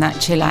creating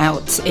that chill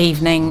out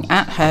evening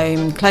at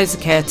home. Close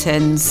the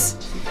curtains,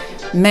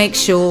 make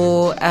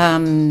sure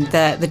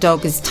that the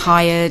dog is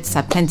tired,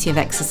 so have plenty of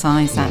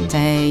exercise that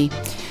day.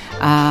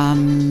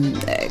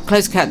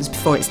 Close the curtains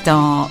before it's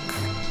dark.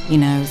 You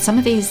know, some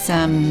of these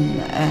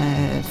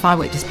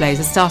firework displays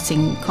are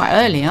starting quite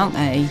early, aren't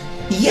they?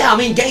 Yeah, I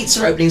mean, gates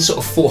are opening sort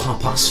of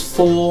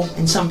 4:30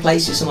 in some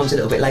places, sometimes a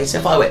little bit later.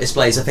 Firework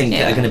displays, I think,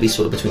 are going to be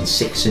sort of between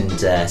 6 and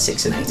 8. I'd say.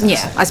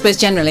 I suppose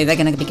generally they're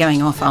going to be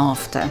going off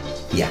after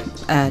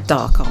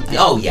dark, aren't they?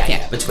 Oh,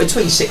 yeah. Between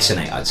 6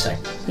 and 8, I'd say.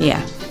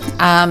 Yeah.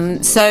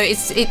 So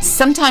it's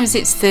sometimes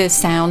it's the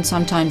sound,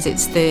 sometimes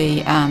it's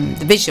the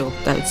visual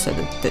that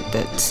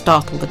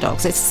startle the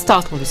dogs. It's a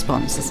startle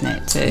response, isn't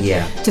it,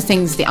 to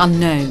things, the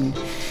unknown.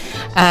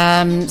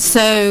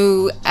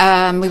 So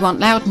we want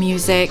loud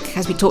music,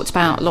 as we talked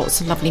about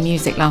lots of lovely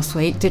music last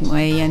week, didn't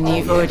we? And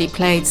you've already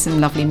played some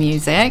lovely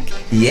music.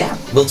 Yeah,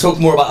 we'll talk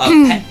more about our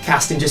pet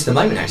cast in just a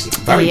moment, actually.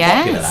 Very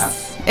popular, that.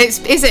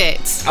 Is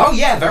it? Oh,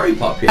 yeah, very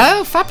popular.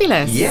 Oh,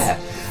 fabulous. Yeah.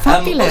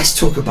 Fabulous. Let's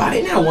talk about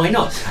it now, why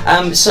not?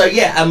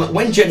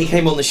 When Jenny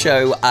came on the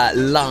show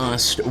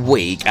last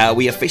week,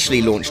 we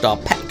officially launched our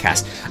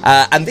Petcast,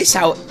 and this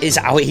is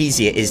how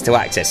easy it is to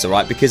access, all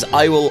right? Because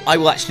I will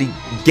actually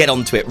get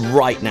onto it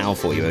right now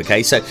for you,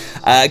 okay? So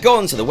go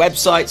on to the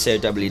website, so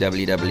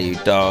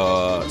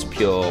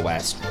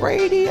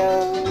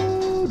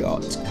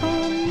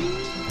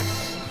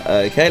www.purewestradio.com.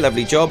 Okay,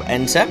 lovely job,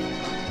 enter.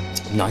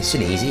 Nice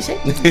and easy, see?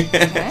 Okay.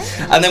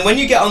 And then when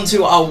you get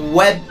onto our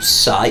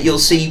website, you'll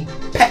see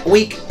Pet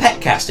Week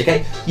Petcast,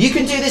 okay? You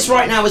can do this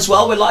right now as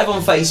well. We're live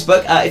on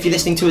Facebook. If you're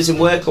listening to us in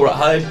work or at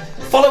home,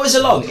 follow us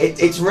along.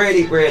 It's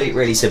really, really,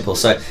 really simple.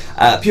 So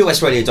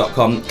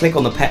purewestradio.com, click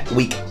on the Pet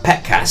Week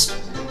Petcast,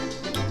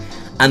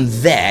 and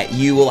there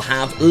you will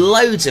have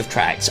loads of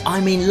tracks. I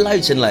mean,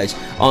 loads and loads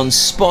on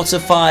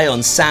Spotify,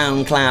 on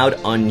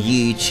SoundCloud, on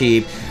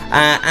YouTube.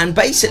 And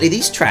basically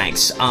these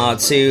tracks are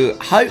to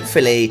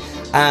hopefully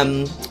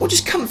or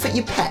just comfort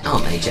your pet,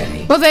 aren't they,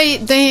 Jenny? Well,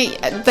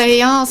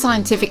 they are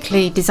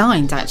scientifically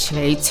designed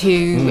actually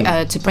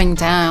to bring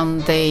down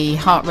the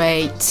heart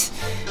rate so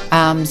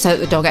that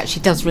the dog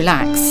actually does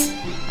relax.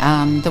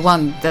 The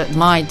one that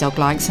my dog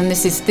likes, and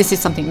this is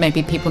something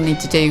maybe people need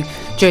to do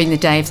during the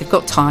day if they've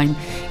got time,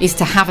 is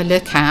to have a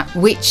look at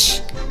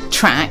which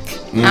track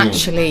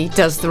actually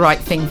does the right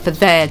thing for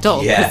their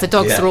dog, because the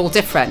dogs are all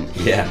different.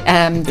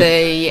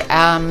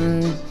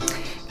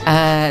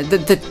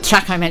 The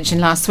track I mentioned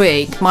last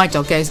week, my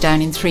dog goes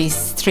down in three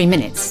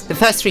minutes. The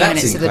first 3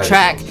 minutes of the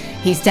track,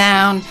 he's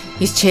down,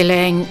 he's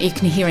chilling, you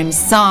can hear him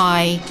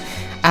sigh,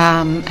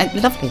 and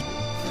lovely.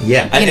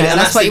 Yeah, and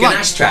that's the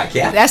Ganache track,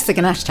 yeah? That's the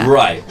Ganache track.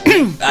 Right.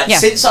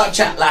 Since our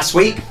chat last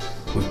week,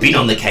 we've been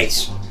on the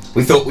case.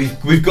 We thought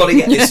we've got to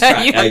get this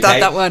track. You have done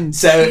that one.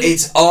 So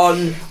it's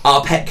on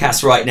our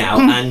Petcast right now,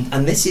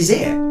 and this is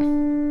it.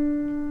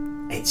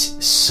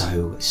 It's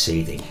so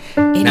soothing.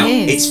 It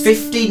is. It's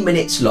 15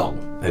 minutes long,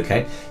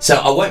 okay? So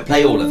I won't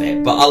play all of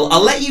it, but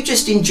I'll let you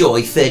just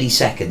enjoy 30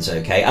 seconds,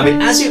 okay? I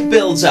mean, as it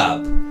builds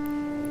up,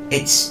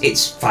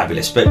 it's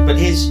fabulous, but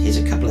here's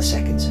a couple of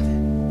seconds of it.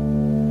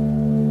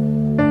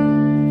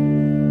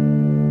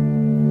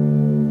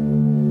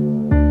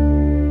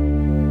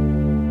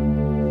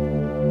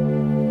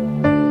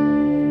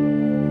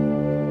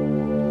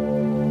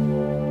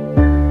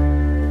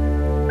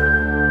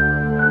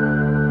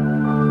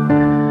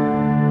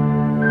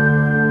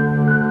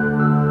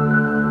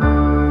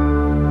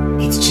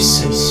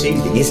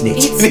 Isn't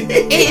it?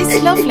 It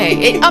is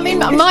lovely. I mean,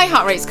 my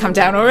heart rate's come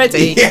down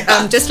already.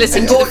 Just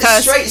listening to the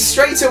first.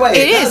 Straight away.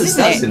 It is,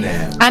 doesn't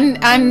it?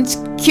 And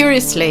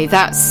curiously,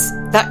 that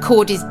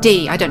chord is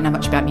D. I don't know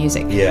much about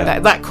music.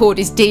 Yeah. That chord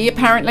is D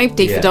apparently.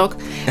 D for dog.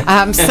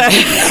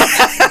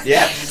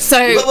 Yeah. So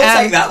we'll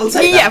take that. We'll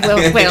take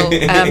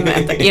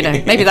that.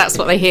 Yeah, maybe that's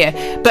what they hear.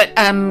 But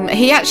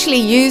he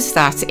actually used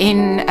that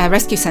in a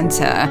rescue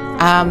centre,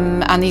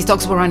 and these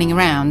dogs were running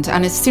around.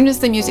 And as soon as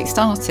the music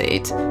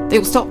started, they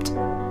all stopped.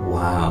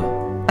 Wow.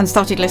 And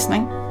started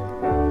listening.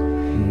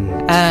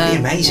 Pretty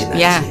amazing,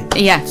 that, isn't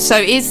it? Yeah.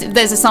 So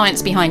there's a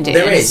science behind it.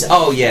 There is.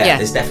 Oh, yeah.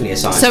 There's definitely a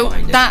science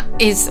behind it. So that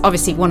is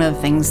obviously one of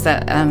the things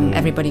that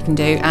everybody can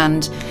do,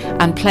 and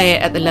play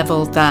it at the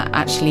level that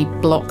actually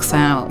blocks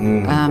out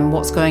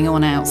what's going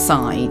on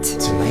outside.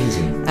 It's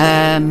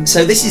amazing.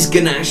 So this is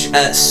Ganache,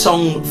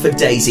 Song for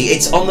Daisy.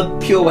 It's on the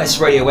Pure West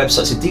Radio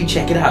website, so do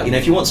check it out. You know,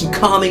 if you want some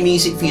calming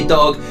music for your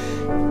dog,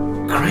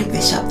 crank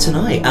this up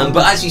tonight.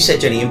 But as you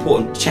said, Jenny,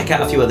 important, check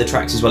out a few other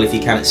tracks as well if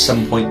you can at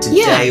some point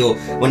today or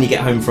when you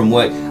get home from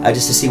work,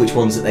 just to see which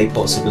ones that they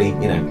possibly,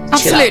 you know,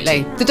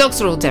 absolutely. Chill out. The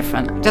dogs are all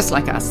different, just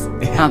like us,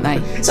 aren't they?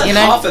 It's like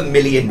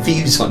 500,000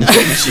 views on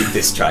YouTube,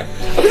 this track.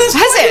 I mean, that's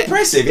quite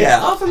impressive. Yeah,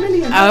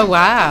 500,000. Oh,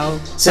 wow.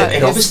 So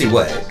it obviously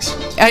works.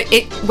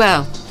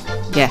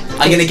 Yeah.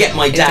 I'm going to get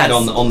my dad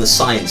on the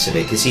science of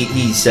it, because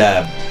he's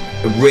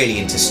really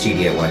into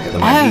studio work at the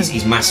moment.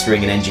 He's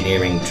mastering and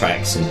engineering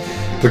tracks and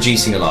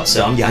producing a lot,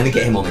 so I'm going to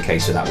get him on the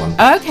case with that one.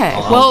 Okay.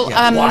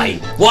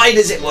 Why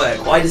does it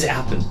work? Why does it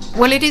happen?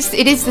 Well, it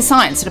is the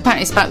science, and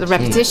apparently it's about the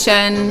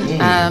repetition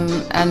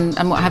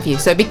and what have you.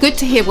 So it'd be good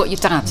to hear what your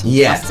dad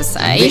has to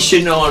say.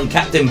 Mission on,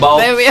 Captain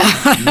Bob. There we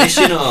are.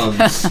 Mission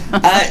on.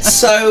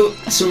 So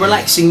some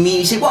relaxing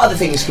music. What other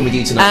things can we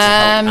do tonight to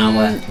help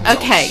our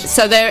dogs? Okay,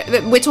 so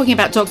we're talking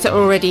about dogs that are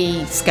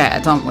already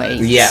scared, aren't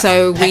we? Yeah.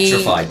 So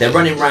petrified. They're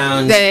running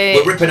around.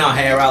 We're ripping our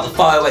hair out. The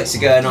fireworks are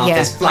going off.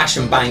 There's flash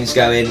and bangs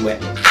going.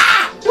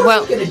 What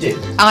are we going to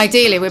do?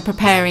 Ideally, we're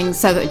preparing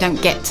so that they don't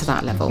get to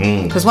that level.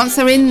 Because once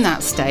they're in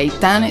that state,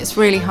 then it's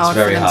really hard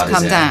for them to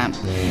come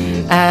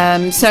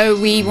down. So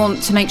we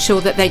want to make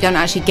sure that they don't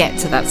actually get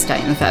to that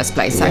state in the first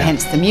place. So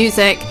hence the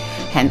music,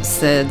 hence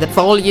the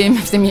volume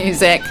of the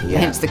music,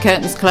 hence the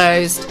curtains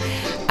closed.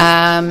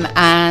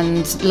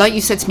 And like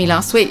you said to me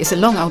last week, it's a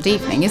long old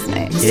evening, isn't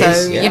it?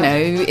 You know,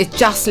 it's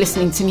just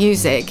listening to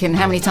music, and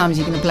how many times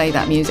are you going to play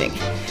that music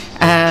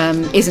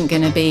isn't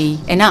going to be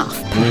enough,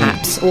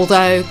 perhaps.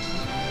 Although,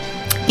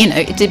 you know,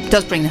 it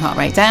does bring the heart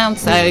rate down,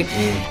 so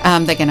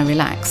they're going to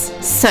relax.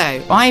 So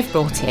I've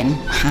brought in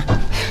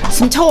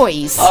some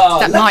toys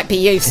that might be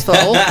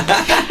useful,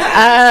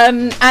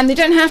 and they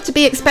don't have to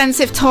be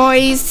expensive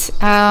toys.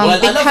 I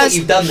love what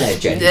you've done there,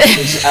 Jen.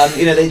 Because,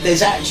 you know,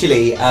 there's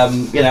actually,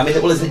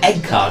 there's an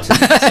egg carton.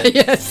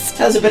 Yes.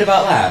 Tell us a bit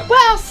about that.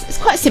 Well, it's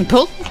quite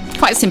simple.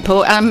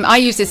 I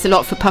use this a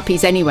lot for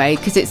puppies anyway,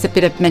 because it's a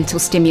bit of mental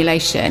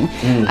stimulation.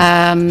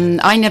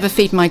 I never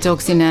feed my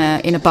dogs in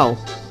a bowl,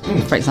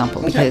 for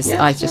example, because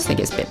I just think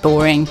it's a bit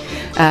boring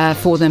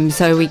for them.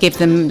 So we give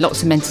them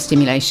lots of mental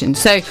stimulation.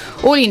 So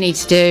all you need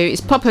to do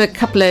is pop a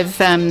couple of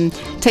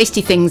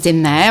tasty things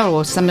in there,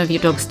 or some of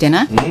your dog's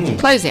dinner,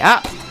 close it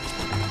up,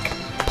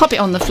 pop it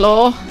on the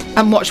floor,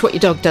 and watch what your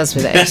dog does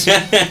with it.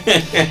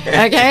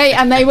 Okay,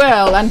 and they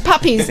will. And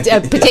puppies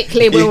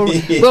particularly will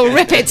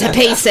rip it to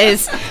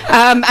pieces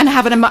and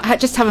have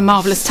a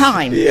marvellous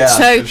time. Yeah,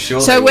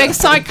 so we're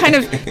kind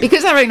of,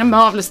 because they're having a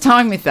marvellous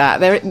time with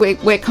that,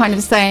 we're kind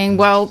of saying,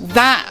 well,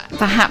 the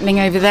happening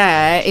over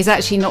there is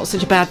actually not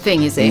such a bad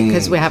thing, is it?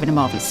 Because we're having a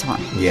marvellous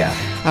time. Yeah.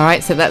 All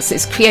right, so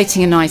it's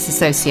creating a nice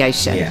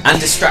association. Yeah, and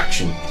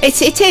distraction.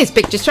 It is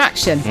big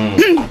distraction.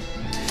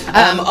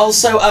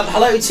 Also,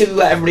 hello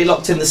to everybody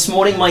locked in this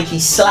morning. Mikey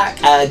Slack,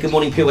 good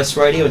morning, Pure West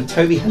Radio, and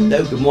Toby,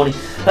 hello, good morning.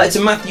 Hello to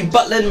Matthew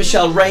Butland,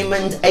 Michelle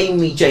Raymond,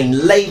 Amy Jane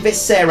Lavis,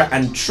 Sarah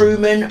Ann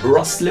Truman,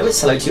 Ross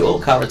Lewis, hello to you all,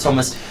 Cara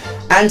Thomas,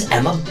 and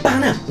Emma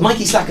Banner.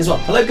 Mikey Slack as well.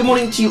 Hello, good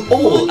morning to you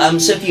all.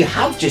 So if you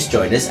have just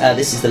joined us,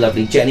 this is the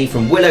lovely Jenny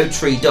from Willow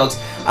Tree Dogs,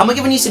 and we're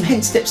giving you some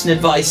hints, tips and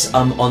advice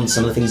on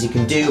some of the things you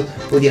can do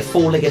with your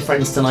four-legged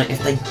friends tonight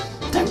if they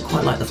don't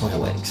quite like the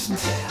fireworks.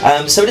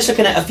 So we're just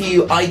looking at a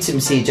few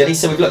items here, Jenny.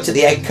 So we've looked at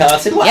the egg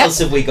carton. What else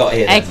have we got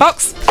here? Egg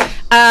box.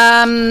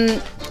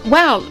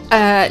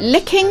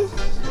 Licking.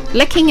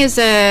 Licking is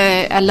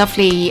a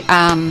lovely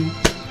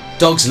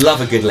dogs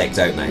love a good lick,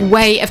 don't they?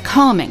 Way of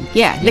calming.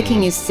 Yeah,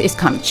 licking is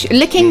calming.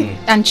 Licking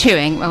and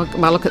chewing.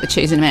 Well, look at the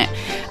chews in a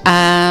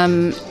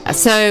minute.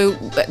 So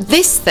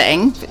this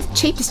thing,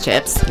 cheapest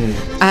chips,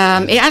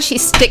 it actually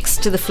sticks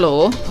to the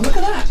floor. Oh, look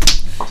at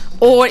that.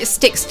 Or it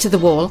sticks to the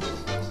wall.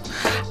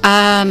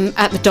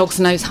 At the dog's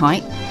nose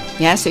height,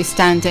 so he's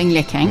standing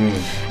licking,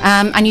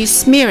 and you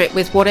smear it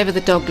with whatever the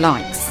dog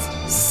likes.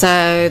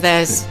 So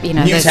there's,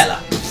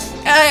 Nutella.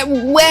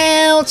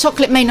 Well,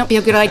 chocolate may not be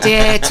a good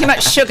idea. Too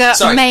much sugar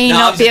may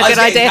not be a good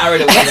idea. I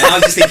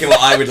was just thinking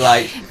what I would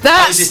like.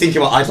 I was just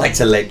thinking what I'd like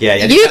to lick. Yeah.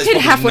 You could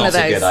have one of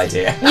those. A good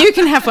idea. You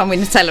can have one with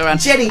Nutella on.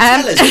 Jenny,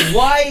 tell us,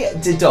 why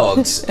do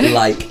dogs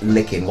like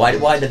licking?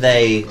 Why do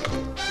they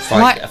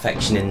find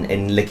affection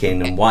in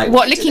licking, and why?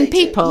 What, licking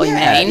people? You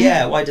mean?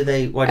 Yeah. Why do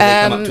they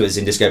come up to us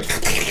and just go?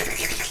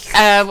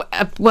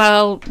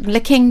 Well,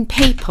 licking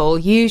people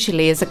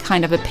usually is a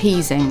kind of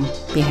appeasing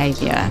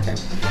behaviour. Okay.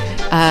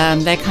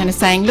 They're kind of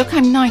saying, "Look,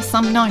 I'm nice,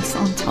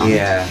 aren't I?"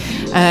 Yeah.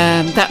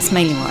 That's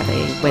mainly why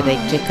they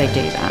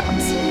do that.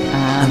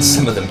 And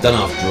some of them done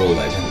after all,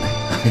 though, don't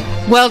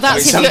they? Well,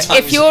 that's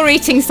if you're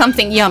eating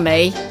something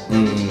yummy.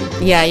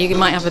 Yeah, you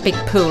might have a big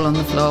pool on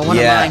the floor. One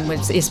of mine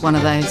is one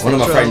of those. One of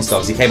my friend's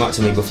dogs, he came up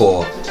to me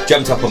before,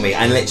 jumped up on me,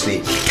 and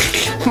literally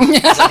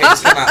It's like I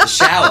just come out of the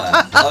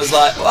shower. I was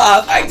like,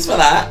 wow, thanks for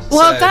that.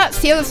 Well, that's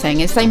the other thing,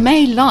 is they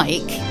may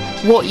like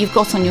what you've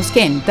got on your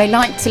skin. They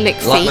like to lick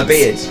feet. Like my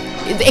beard.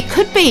 It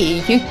could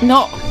be you've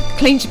not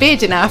cleaned your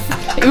beard enough.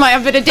 You might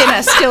have a bit of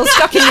dinner still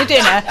stuck in your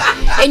dinner,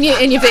 in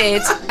your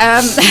beard.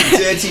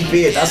 Dirty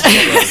beard, that's what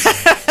it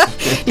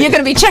was. You're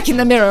going to be checking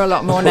the mirror a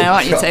lot more now,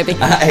 aren't you, Toby?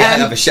 I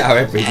have a shower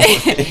every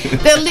morning.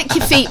 They'll lick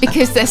your feet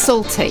because they're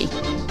salty.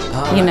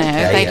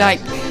 They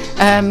like.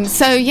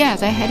 So yeah,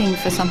 they're heading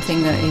for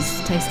something that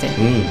is tasty.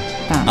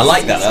 I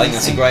like that. I think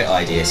that's a great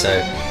idea.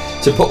 So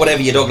to put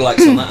whatever your dog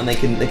likes on that, and they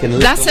can.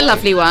 That's a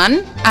lovely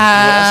one. What else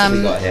have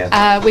we got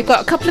here? We've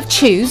got a couple of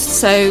Tues.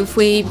 So if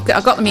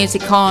I've got the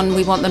music on,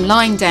 we want them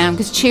lying down,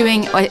 because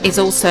chewing is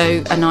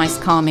also a nice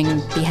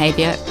calming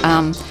behaviour.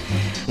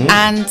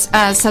 And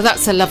so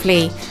that's a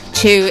lovely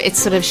chew. It's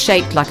sort of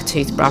shaped like a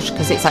toothbrush,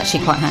 because it's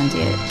actually quite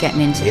handy at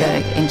getting into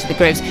the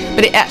grooves.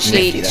 But it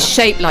actually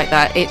shaped like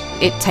that.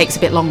 It takes a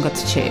bit longer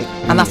to chew,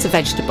 and that's a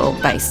vegetable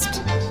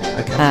based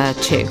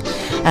chew.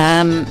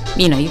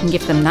 You can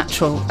give them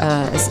natural,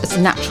 as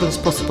natural as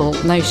possible,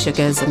 no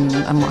sugars and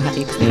what have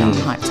you, because we don't want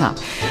them hyped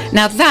up.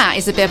 Now that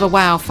is a bit of a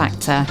wow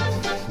factor.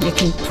 You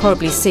can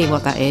probably see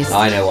what that is.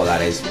 I know what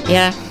that is.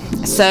 Yeah.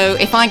 So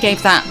if I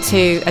gave that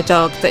to a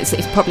dog that's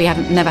probably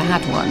never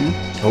had one,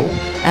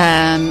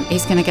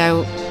 he's going to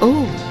go,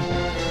 ooh.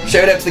 Show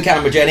it up to the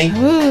camera, Jenny.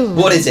 Ooh.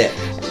 What is it?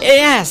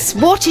 Yes.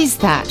 What is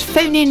that?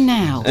 Phone in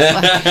now.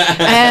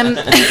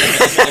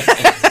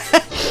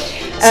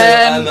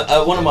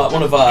 So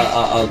one of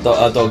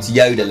our dogs,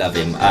 Yoda, love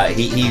him.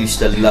 He used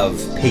to love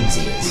pig's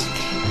ears.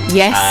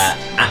 Yes.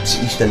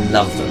 Absolutely used to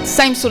love them.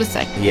 Same sort of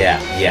thing.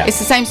 Yeah. It's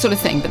the same sort of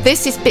thing, but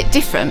this is a bit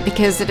different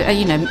because,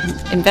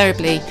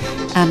 invariably,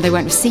 they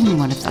won't have seen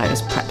one of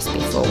those perhaps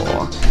before.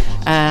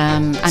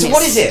 So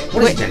what is it?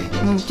 What is it,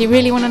 Jenny? Do you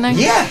really want to know?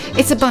 Yeah.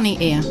 It's a bunny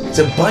ear. It's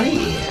a bunny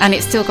ear. And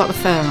it's still got the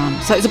fur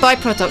on. So it's a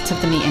byproduct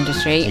of the meat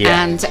industry.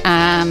 Yeah.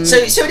 And So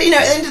at the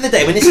end of the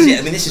day, when this is it,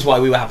 I mean, this is why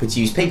we were happy to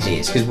use pig's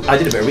ears, because I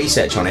did a bit of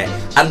research on it,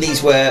 and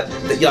these were,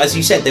 as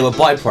you said, they were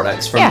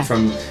byproducts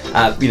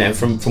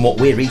from what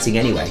we're eating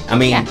anyway. I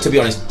mean, to be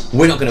honest,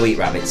 we're not going to eat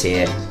rabbits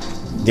here.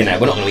 We're not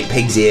going to eat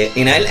pig's ear,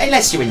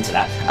 unless you're into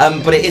that.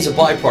 But it is a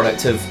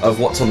byproduct of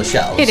what's on the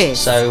shelves. It is.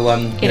 So,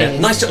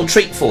 nice little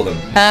treat for them.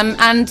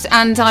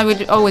 And I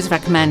would always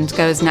recommend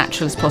go as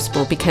natural as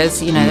possible,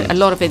 because, a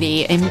lot of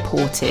the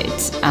imported,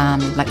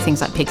 like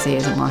things like pig's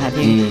ears and what have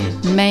you,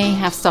 may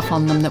have stuff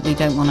on them that we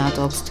don't want our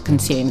dogs to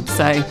consume.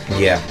 So,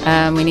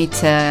 we need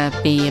to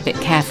be a bit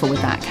careful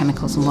with that,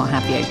 chemicals and what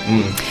have you.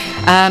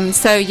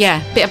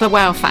 Bit of a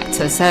wow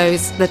factor. So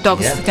the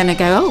dog's going to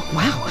go, oh,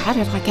 wow, how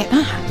did I get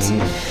that?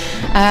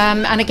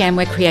 And again,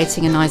 we're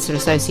creating a nicer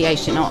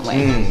association, aren't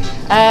we?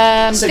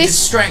 So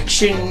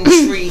distraction,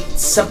 treat,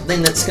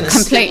 something that's going to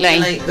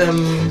stimulate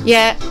them.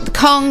 Yeah, the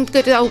Kong,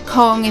 good old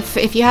Kong.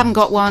 If you haven't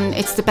got one,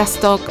 it's the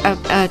best dog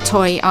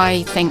toy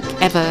I think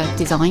ever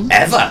designed.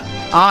 Ever?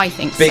 I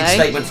think Big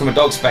statement from a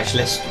dog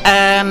specialist.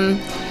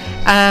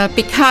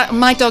 Because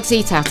my dogs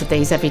eat out of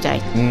these every day.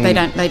 They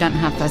don't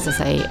have, as I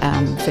say,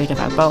 food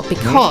available,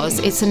 because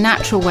it's a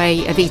natural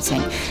way of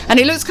eating, and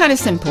it looks kind of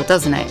simple,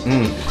 doesn't it?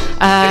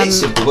 It is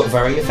simple but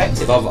very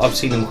effective. I've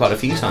seen them quite a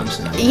few times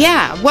now.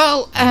 Yeah,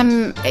 well,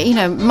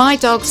 my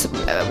dogs,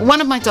 one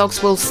of my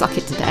dogs will suck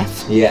it to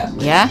death. Yeah.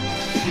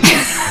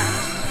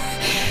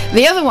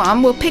 The other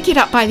one will pick it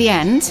up by the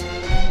end,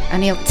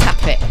 and he'll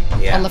tap it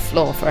on the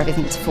floor for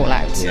everything to fall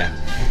out. Yeah.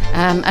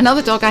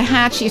 Another dog I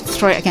had, she used to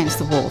throw it against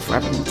the wall for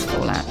everything to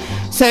fall out.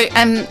 So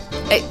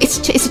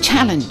it's a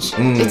challenge.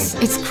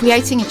 It's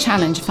creating a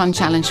challenge, a fun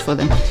challenge for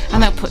them,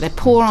 and they'll put their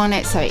paw on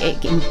it, so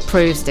it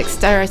improves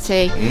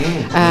dexterity.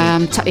 You've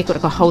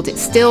got to hold it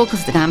still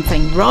because the damn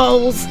thing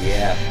rolls.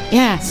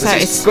 Yeah. So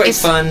it's great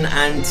fun,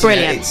 and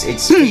brilliant.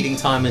 It's feeding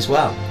time as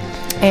well.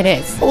 It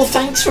is. Well,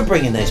 thanks for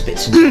bringing those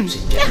bits and bobs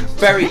in, Jen.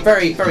 Very,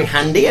 very, very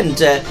handy, and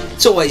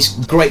it's always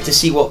great to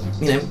see what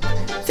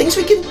things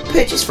we can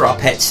purchase for our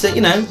pets that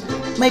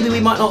maybe we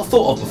might not have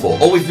thought of before,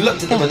 or we've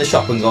looked at them in the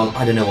shop and gone,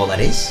 I don't know what that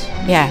is.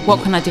 Yeah,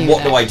 what can I do?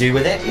 What do I do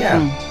with it? Yeah,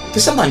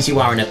 because sometimes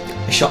you are in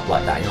a shop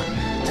like that, you're like,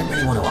 I don't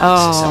really want to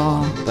ask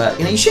someone, but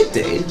you should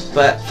do.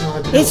 But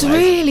I don't know, it's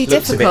really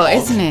difficult,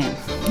 isn't it?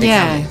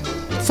 Yeah.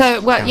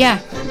 So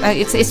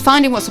it's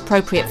finding what's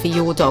appropriate for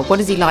your dog. What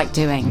does he like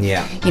doing?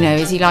 Yeah.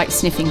 Is he like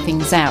sniffing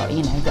things out?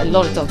 A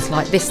lot of dogs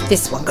like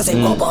this one because it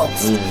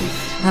wobbles,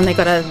 and they've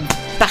got to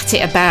bat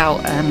it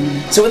about.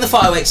 So when the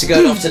fireworks are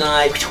going off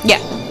tonight,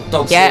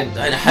 dogs,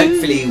 and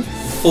hopefully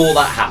before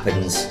that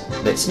happens,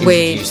 let's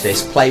introduce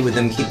this, play with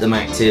them, keep them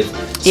active,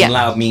 some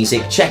loud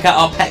music. Check out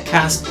our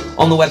Petcast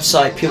on the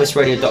website,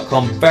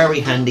 purewestradio.com.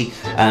 Very handy.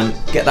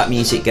 Get that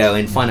music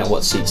going, find out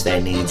what suits their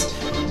needs,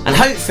 and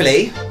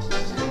hopefully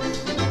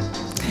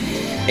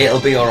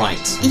it'll be all right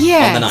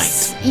on the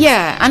night.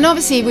 Yeah, and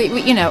obviously,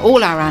 we you know,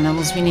 all our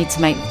animals, we need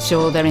to make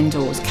sure they're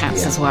indoors.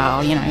 Cats as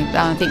well, you know.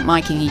 I think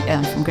Mikey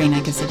from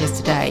Greenacre said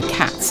yesterday,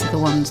 cats are the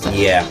ones that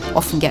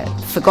often get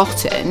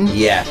forgotten.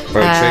 Yeah,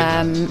 very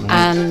true.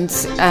 And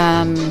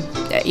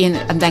you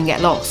know, and then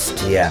get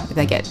lost. Yeah,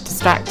 they get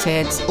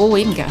distracted or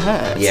even get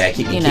hurt. Yeah,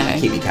 keep your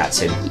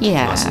cats in.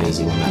 Yeah, nice and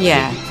easy one.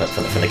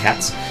 For the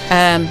cats.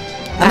 And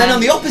then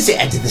on the opposite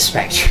end of the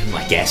spectrum,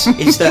 I guess,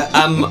 is that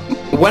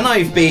when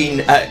I've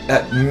been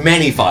at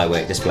many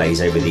firework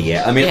displays over the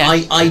year, I mean,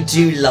 I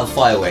do love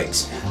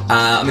fireworks.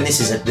 I mean, this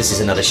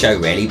is another show,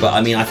 really, but I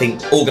mean, I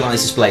think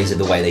organised displays are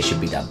the way they should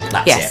be done.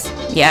 That's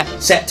it. Yeah.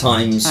 Set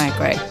times. I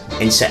agree.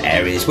 In set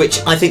areas, which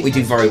I think we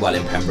do very well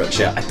in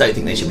Pembrokeshire. I don't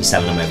think they should be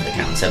selling them over the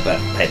counter, but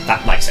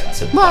that, like I said,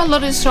 that's a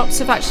lot of shops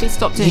have actually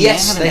stopped doing it,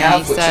 haven't they?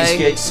 Yes, they have, which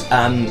is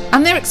good.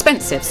 And they're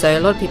expensive, so a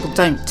lot of people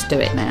don't do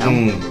it now.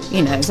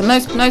 You know, so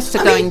most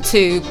are going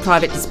to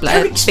private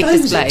displays, big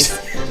displays.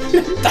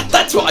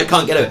 That's what I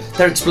can't get over.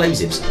 They're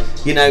explosives,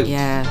 you know.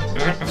 Yeah.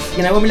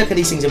 You know, when we look at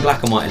these things in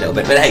black and white a little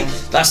bit, but hey,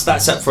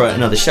 that's up for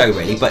another show,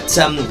 really. But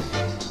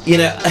you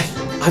know,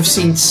 I've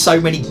seen so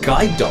many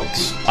guide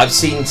dogs. I've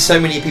seen so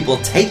many people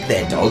take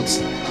their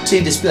dogs to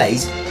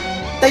displays.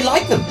 They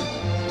like them.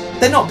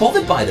 They're not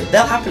bothered by them.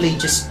 They'll happily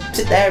just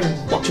sit there and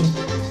watch them.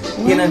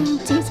 You know.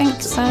 Do you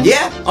think so?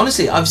 Yeah,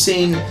 honestly, I've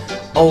seen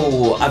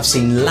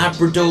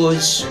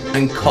Labradors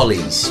and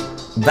Collies.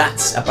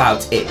 That's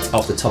about it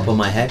off the top of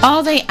my head.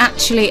 Are they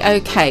actually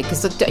okay?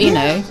 Because you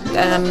know,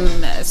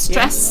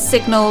 stress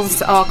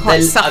signals are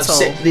quite subtle.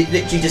 I've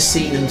literally just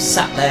seen them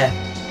sat there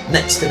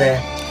next to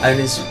their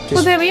owners.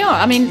 Well, there we are.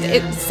 I mean,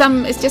 it's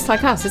just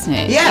like us, isn't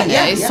it?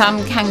 Yeah,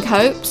 Some can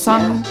cope,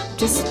 some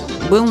just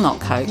will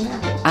not cope. You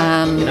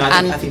know,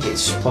 I think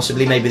it's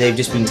possibly maybe they've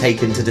just been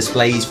taken to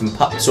displays from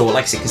pups or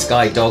like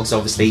Sky dogs.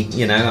 Obviously,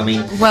 you know, I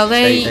mean, well,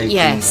 they've been,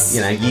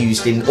 you know,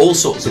 used in all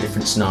sorts of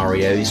different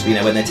scenarios. You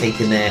know, when they're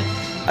taking their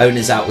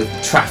owners out with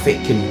traffic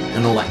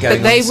and all that going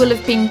on. But they will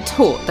have been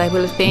taught. They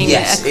will have been.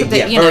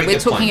 You know, we're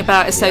talking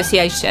about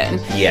association.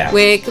 Yeah.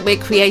 We're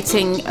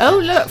creating. Oh,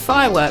 look,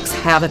 fireworks.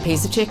 Have a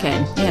piece of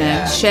chicken. You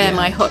know, share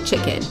my hot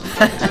chicken.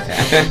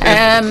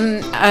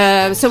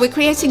 So we're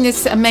creating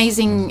this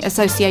amazing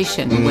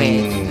association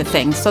with the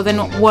thing, so they're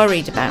not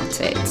worried about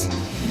it.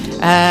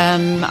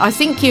 I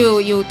think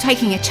you're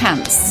taking a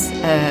chance.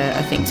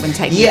 I think when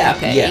taking a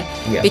puppy,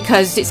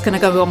 because it's going to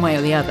go one way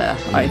or the other.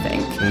 I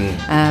think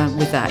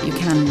with that you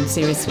can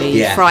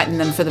seriously frighten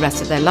them for the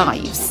rest of their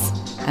lives.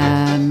 You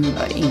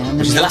know,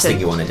 which is the last thing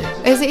you want to do.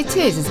 It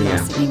is the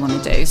last thing you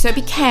want to do. So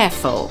be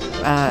careful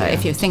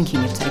if you're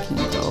thinking of taking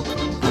a dog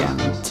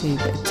to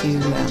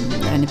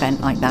an event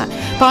like that.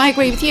 But I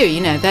agree with you.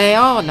 You know, they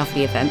are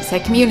lovely events.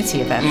 They're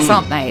community events,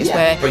 aren't they? It's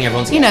where bring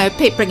everyone together. You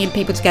know, bringing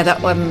people together,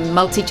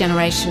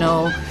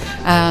 multi-generational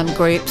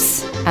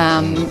groups,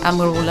 and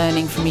we're all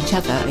learning from each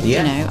other.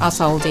 You know, us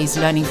oldies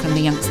learning from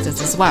the youngsters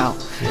as well.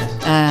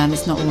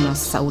 It's not all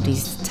us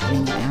oldies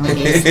telling it how it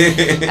is.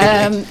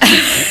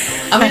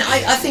 I mean,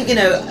 I think, you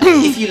know,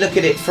 if you look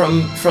at it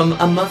from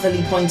a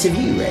motherly point of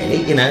view,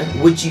 really, you know,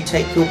 would you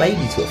take your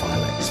baby to a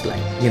firework display?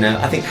 You know,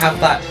 I think have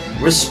that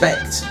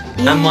respect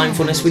and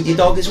mindfulness with your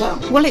dog as well.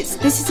 Well, this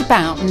is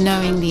about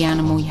knowing the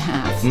animal you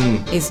have,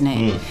 isn't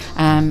it?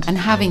 And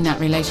having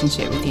that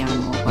relationship with the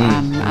animal,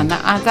 and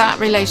that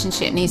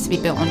relationship needs to be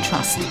built on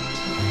trust.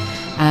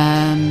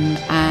 And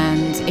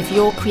if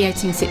you're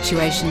creating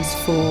situations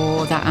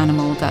for that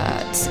animal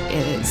that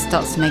it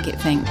starts to make it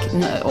think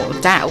or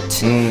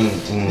doubt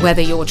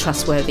whether you're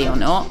trustworthy or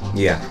not,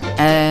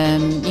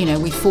 you know,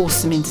 we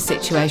force them into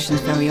situations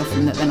very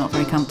often that they're not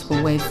very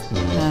comfortable with.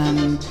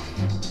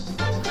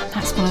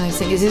 That's one of those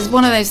things. It's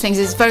one of those things.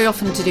 It's very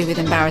often to do with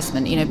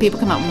embarrassment. You know, people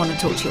come up and want to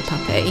talk to your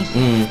puppy.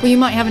 Well, you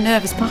might have a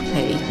nervous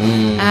puppy,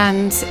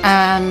 and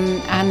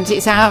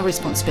it's our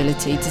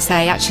responsibility to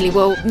say, actually,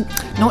 well,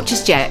 not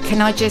just yet. Can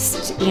I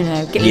just, you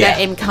know, let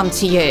him come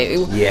to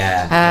you?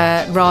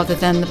 Rather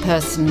than the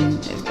person,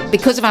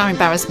 because of our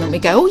embarrassment, we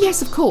go, oh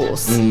yes, of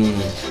course.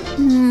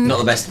 Not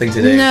the best thing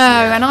to do. No,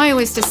 and I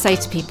always just say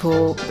to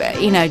people,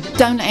 you know,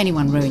 don't let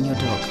anyone ruin your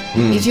dog.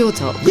 It's your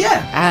dog.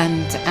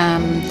 And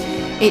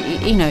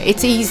you know,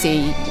 it's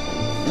easy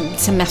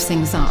to mess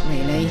things up,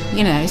 really.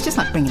 You know, it's just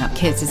like bringing up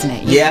kids, isn't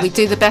it? You know, we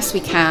do the best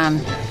we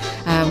can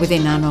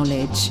within our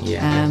knowledge.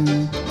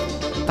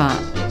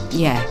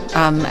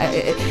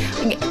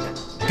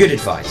 Good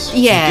advice.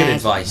 Yeah. Good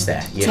advice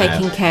there.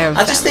 Taking care of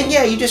I just think,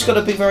 you just got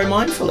to be very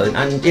mindful,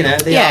 and you know,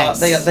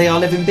 they are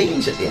living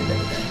beings at the end of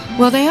the day.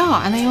 Well, they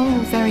are, and they are all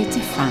very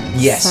different.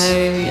 Yes. So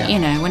you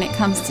know, when it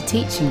comes to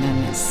teaching them,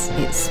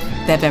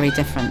 they're very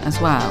different as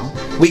well.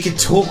 We could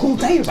talk all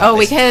day about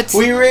this. We could.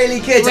 We really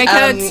could. We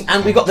could.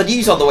 And we've got the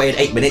news on the way in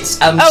 8 minutes.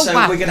 So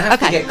wow. we're going to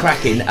have to get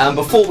cracking.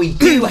 Before we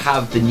do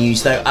have the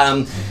news, though,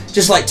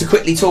 just like to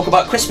quickly talk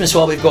about Christmas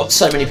while we've got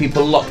so many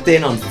people locked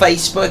in on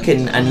Facebook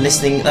and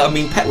listening. I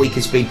mean, Pet Week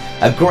has been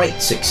a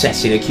great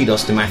success. You know,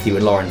 kudos to Matthew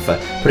and Lauren for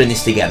putting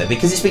this together,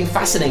 because it's been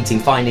fascinating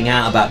finding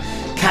out about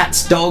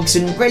cats, dogs,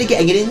 and really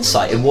getting an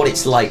insight in what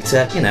it's like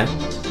to, you know,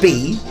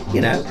 be,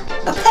 you know,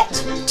 a pet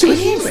to a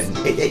human.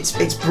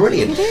 It's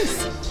brilliant. It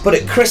is. But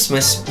at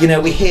Christmas, you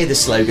know, we hear the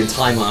slogan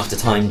time after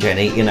time,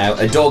 Jenny, you know,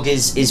 a dog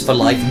is for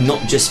life,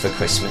 not just for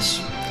Christmas.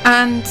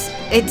 And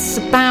it's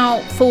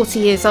about 40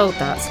 years old,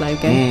 that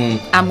slogan,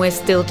 and we're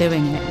still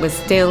doing it. We're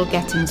still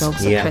getting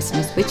dogs at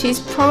Christmas, which is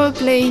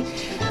probably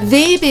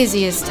the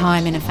busiest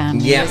time in a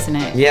family, isn't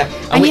it? Yeah,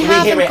 and we you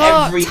hear it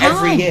every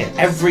time.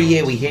 Every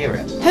year we hear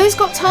it. Who's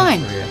got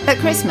time at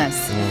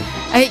Christmas?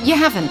 You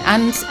haven't.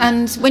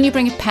 And when you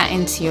bring a pet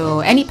into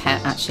any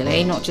pet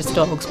actually, not just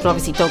dogs, but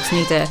obviously dogs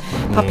need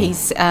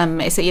puppies.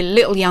 It's a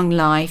little young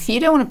life. You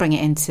don't want to bring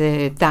it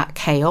into that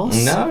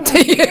chaos. No.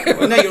 Do you?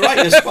 Well, no, you're right.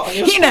 You're spot on.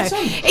 You know,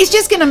 it's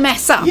just going to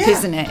mess up,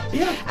 isn't it?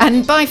 Yeah.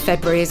 And by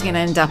February, it's going to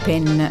end up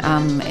in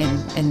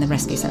the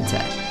rescue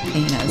centre.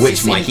 You know,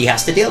 which Mikey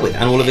has to deal with,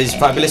 and all of his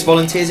fabulous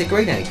volunteers at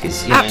Green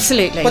Acres. You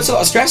Absolutely. know, puts a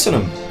lot of stress on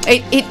them.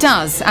 It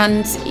does,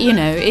 and you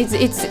know,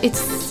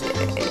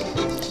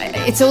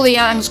 it's all the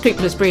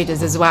unscrupulous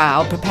breeders as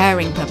well,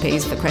 preparing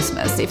puppies for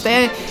Christmas.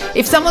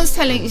 If someone's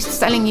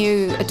selling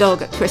you a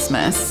dog at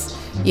Christmas,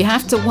 you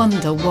have to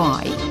wonder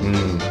why.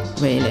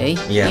 Really,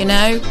 you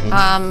know,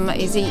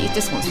 he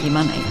just wants your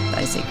money,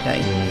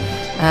 basically.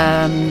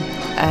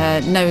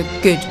 No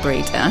good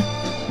breeder,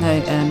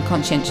 no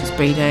conscientious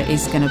breeder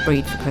is going to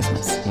breed for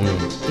Christmas,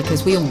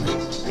 because we all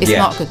know it's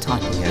not a good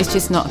time. It's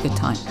just not a good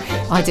time.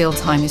 Ideal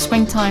time is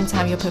springtime to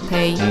have your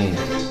puppy.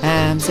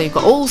 So you've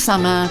got all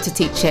summer to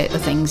teach it the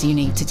things you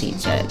need to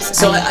teach it.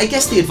 So I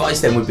guess the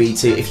advice then would be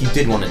to, if you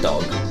did want a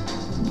dog,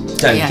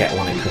 don't get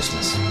one at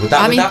Christmas. Would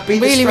that be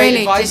the straight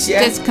advice?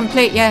 Just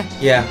complete,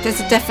 There's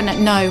a definite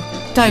no.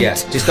 Don't. Yeah,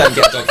 just don't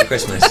get a dog for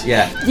Christmas.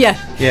 Yeah.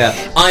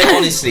 I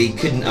honestly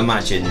couldn't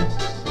imagine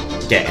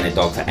getting a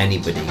dog for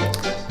anybody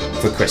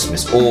for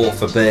Christmas or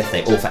for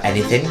birthday or for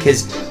anything,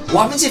 because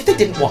what happens if they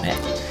didn't want it?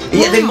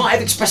 Yeah, they might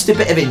have expressed a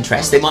bit of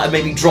interest. They might have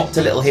maybe dropped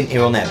a little hint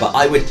here or there. But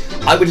I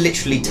would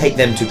literally take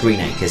them to Green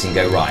Acres and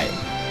go, right,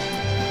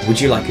 would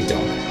you like a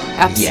dog?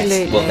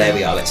 Absolutely. Yes. Well, there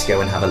we are. Let's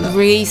go and have a look.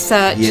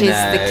 Research is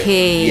the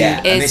key,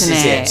 and this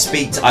is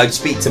it. I'd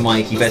speak to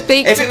Mikey. If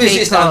it was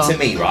just down to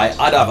me, right,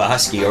 I'd have a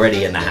husky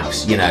already in the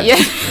house. You know,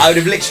 I would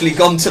have literally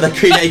gone to the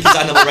Green Acres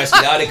Animal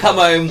Rescue. I'd have come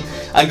home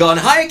and gone,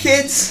 "Hi,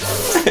 kids."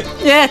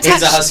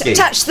 Here's a husky.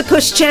 Touch the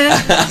pushchair.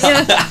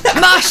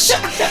 Mush.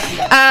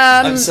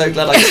 I'm so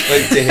glad I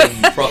spoke to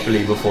him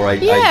properly before I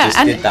just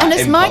did that. And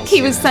as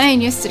Mikey was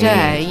saying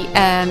yesterday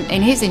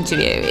in his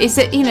interview, is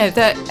that, you know,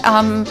 that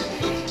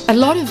a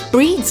lot of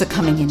breeds are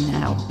coming in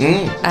now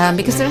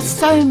because there are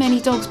so many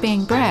dogs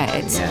being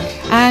bred,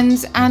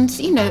 and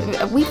you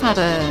know, we've had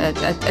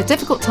a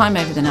difficult time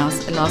over the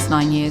last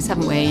 9 years,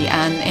 haven't we?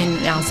 And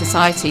in our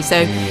society,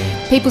 so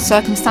people's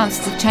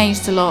circumstances have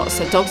changed a lot.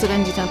 So dogs have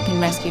ended up in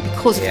rescue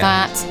because of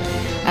that,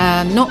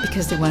 not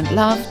because they weren't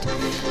loved.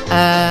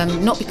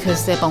 Not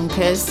because they're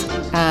bonkers,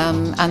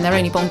 and they're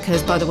only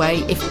bonkers, by the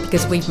way,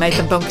 because we've made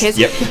them bonkers.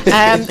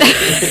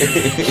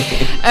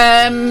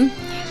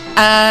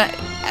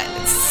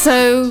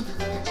 So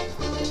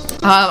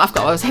I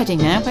forgot where I was heading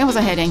now. Where was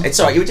I heading? It's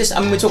alright.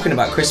 We're talking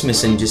about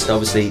Christmas and just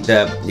obviously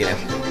I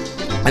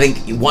think,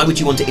 why would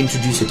you want to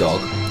introduce a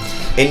dog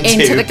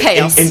into the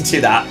chaos,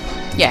 into that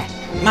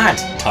mad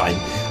time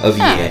of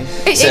year?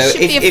 It should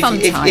be a fun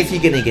time. If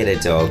you're going to get a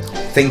dog,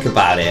 think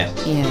about it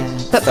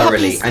but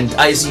thoroughly. And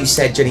as you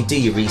said, Jenny, do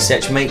your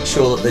research. Make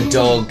sure that the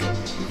dog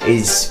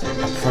is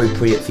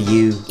appropriate for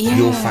you,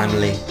 your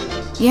family.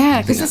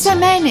 Yeah, because there's so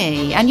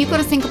many, and you've got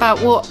to think about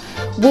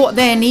what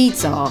their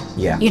needs are.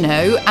 You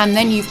know, and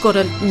then you've got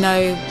to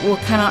know, well,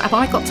 have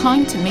I got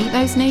time to meet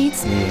those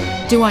needs?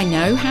 Do I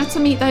know how to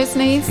meet those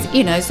needs?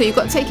 You know, so you've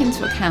got to take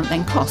into account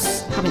then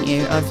costs, haven't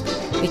you?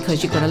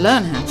 Because you've got to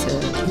learn how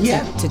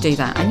to do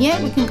that. And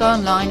we can go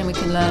online and we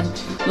can learn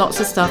lots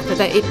of stuff, but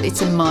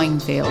it's a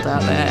minefield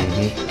out there.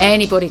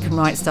 Anybody can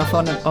write stuff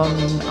on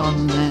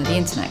the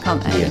internet,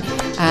 can't they?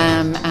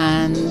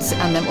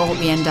 And then what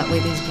we end up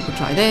with is people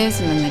try this,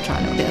 and then they try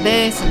a little bit of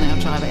this, and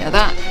they'll try a bit of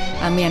that,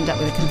 and we end up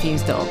with a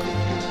confused dog.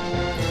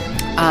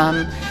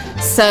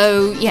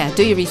 So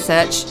do your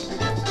research.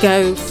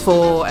 Go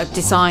for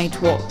decide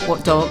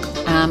what dog,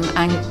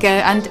 and go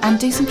and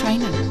do some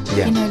training.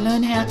 You know,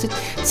 learn how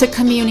to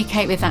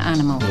communicate with that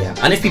animal.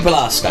 And if people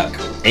are stuck,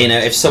 you know,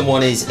 if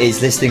someone is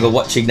listening or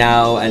watching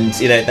now, and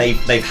you know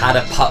they've had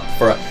a pup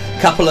for a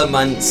couple of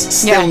months,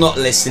 still not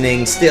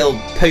listening, still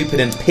pooping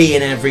and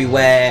peeing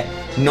everywhere,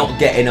 not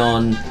getting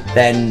on,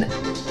 then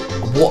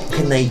what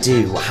can they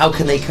do? How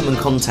can they come and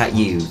contact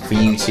you for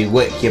you to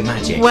work your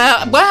magic?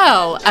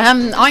 Well,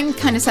 I'm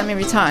kind of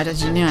semi-retired,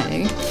 as you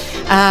know,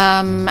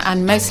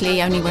 and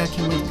mostly only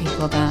working with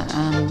people that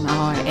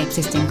are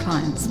existing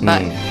clients.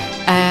 But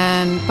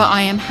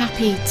I am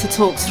happy to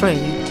talk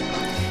through.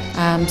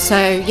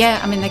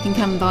 They can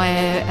come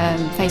via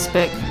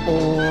Facebook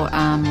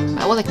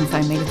or they can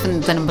phone me.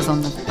 The number's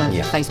on the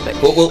Facebook.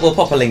 We'll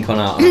pop a link on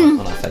our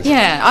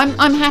Facebook.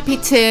 I'm happy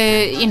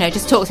to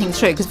just talk things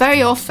through, because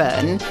very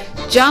often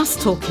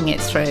just talking it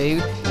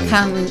through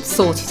can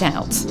sort it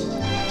out.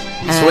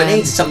 So it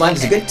needs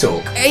sometimes a good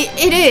talk.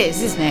 It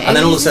is, isn't it? And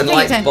then all of a sudden,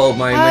 light bulb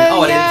moment.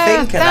 I didn't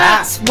think of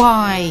that. That's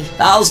why.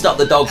 That'll stop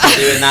the dog from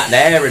doing that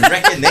there and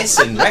wrecking this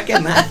and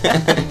wrecking that.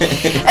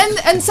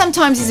 and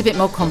sometimes it's a bit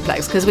more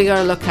complex because we got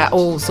to look at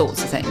all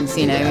sorts of things,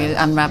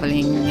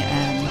 unravelling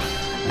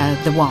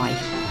the why.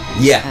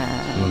 Yeah.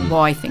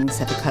 Why things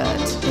have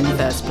occurred in the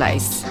first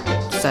place.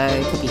 So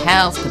it could be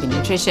health, could be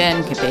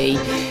nutrition, could be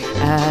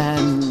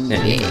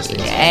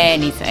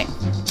anything.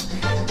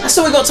 That's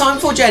all we've got time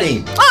for,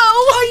 Jenny.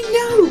 Oh, I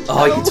know.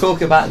 Oh, you could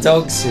talk about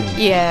dogs.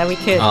 Yeah, we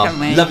could, couldn't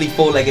we? Lovely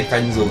four-legged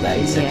friends all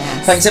day. So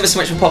yes. Thanks ever so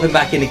much for popping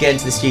back in again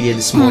to the studio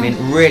this morning.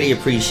 Really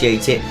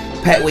appreciate it.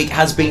 Pet Week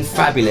has been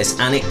fabulous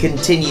and it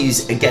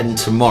continues again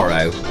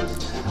tomorrow.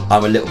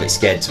 I'm a little bit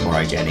scared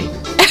tomorrow, Jenny.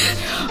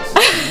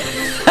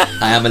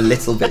 I am a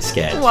little bit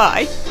scared.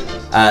 Why?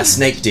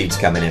 Snake Dude's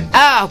coming in.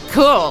 Oh,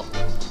 cool.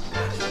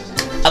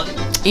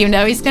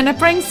 He's going to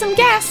bring some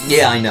guests.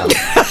 Yeah, I know.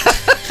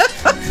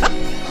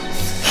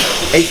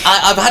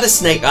 I've had a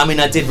snake. I mean,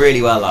 I did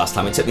really well last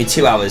time. It took me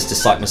 2 hours to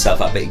psych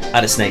myself up, but I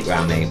had a snake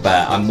around me.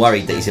 But I'm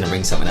worried that he's going to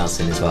bring something else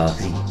in as well.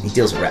 He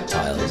deals with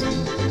reptiles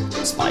and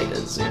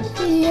spiders.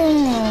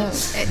 Yeah.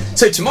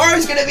 So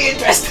tomorrow's going to be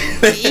interesting.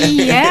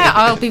 Yeah,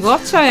 I'll be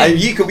watching.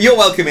 You're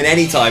welcome in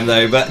any time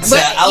though. But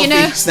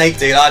Alfie, Snake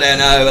Dude, I don't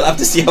know. We'll have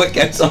to see how it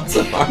goes on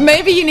tomorrow.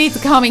 Maybe you need the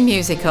calming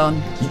music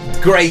on.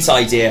 Great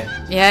idea.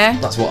 Yeah.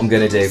 That's what I'm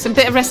going to do. Some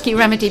bit of rescue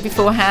remedy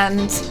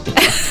beforehand.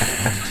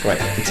 Great.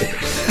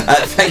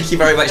 Thank you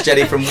very much,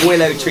 Jenny from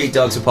Willow Tree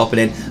Dogs for popping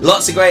in.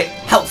 Lots of great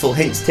helpful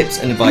hints, tips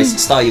and advice.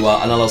 Star you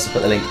are. And I'll also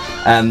put the link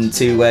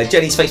to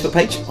Jenny's Facebook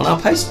page on our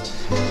post.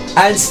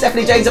 And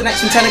Stephanie Jane's up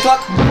next from 10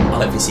 o'clock.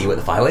 I'll hopefully see you at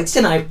the fireworks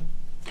tonight.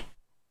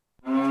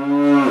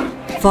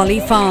 Folly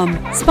Farm,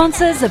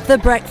 sponsors of The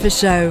Breakfast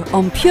Show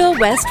on Pure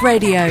West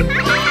Radio.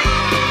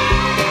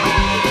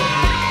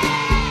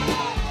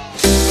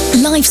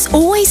 Life's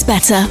always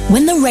better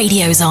when the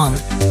radio's on.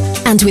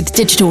 And with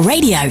digital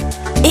radio,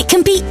 it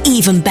can be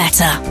even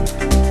better.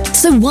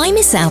 So why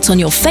miss out on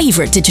your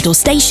favourite digital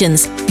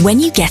stations when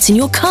you get in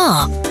your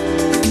car?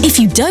 If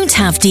you don't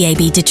have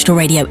DAB digital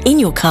radio in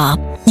your car,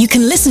 you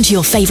can listen to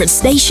your favourite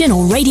station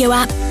or radio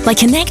app by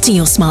connecting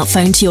your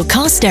smartphone to your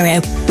car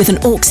stereo with an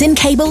aux-in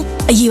cable,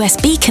 a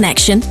USB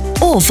connection,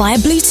 or via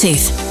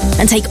Bluetooth,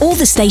 and take all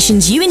the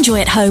stations you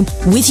enjoy at home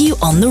with you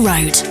on the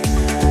road.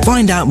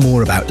 Find out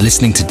more about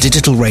listening to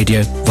digital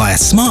radio via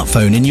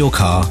smartphone in your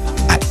car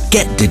at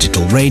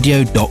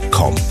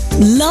getdigitalradio.com.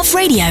 Love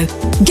radio.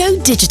 Go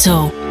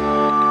digital.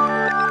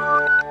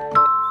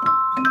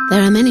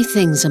 There are many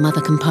things a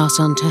mother can pass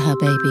on to her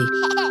baby.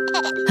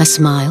 Her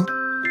smile,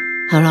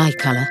 her eye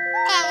colour,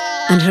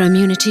 and her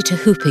immunity to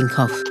whooping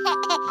cough.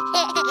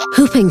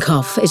 Whooping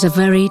cough is a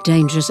very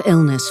dangerous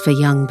illness for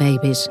young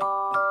babies,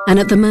 and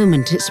at the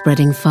moment it's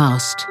spreading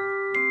fast.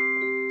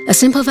 A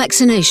simple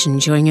vaccination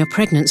during your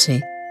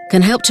pregnancy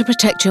can help to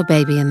protect your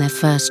baby in their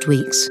first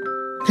weeks.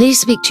 Please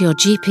speak to your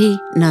GP,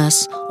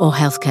 nurse, or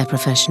healthcare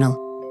professional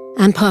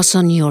and pass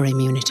on your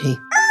immunity.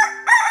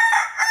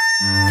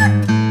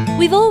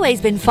 We've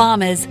always been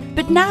farmers,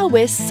 but now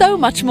we're so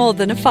much more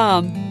than a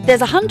farm.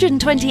 There's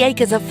 120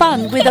 acres of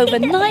fun with over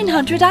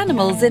 900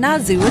 animals in our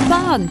zoo and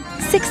barn.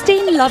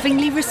 16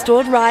 lovingly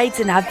restored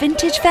rides in our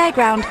vintage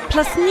fairground,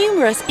 plus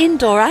numerous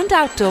indoor and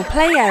outdoor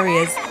play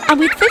areas. And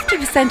with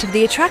 50% of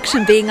the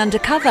attraction being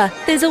undercover,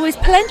 there's always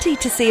plenty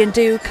to see and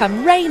do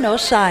come rain or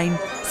shine.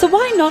 So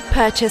why not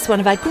purchase one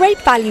of our great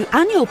value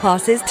annual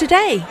passes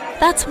today?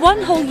 That's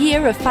one whole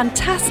year of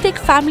fantastic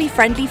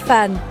family-friendly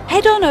fun.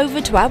 Head on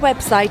over to our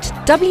website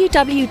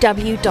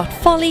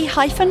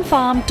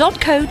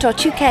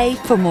www.folly-farm.co.uk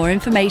for more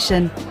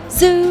information.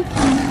 Zoo,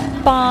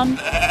 barn,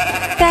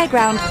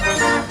 fairground,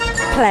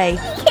 play.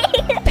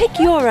 Pick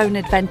your own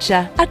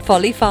adventure at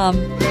Folly Farm.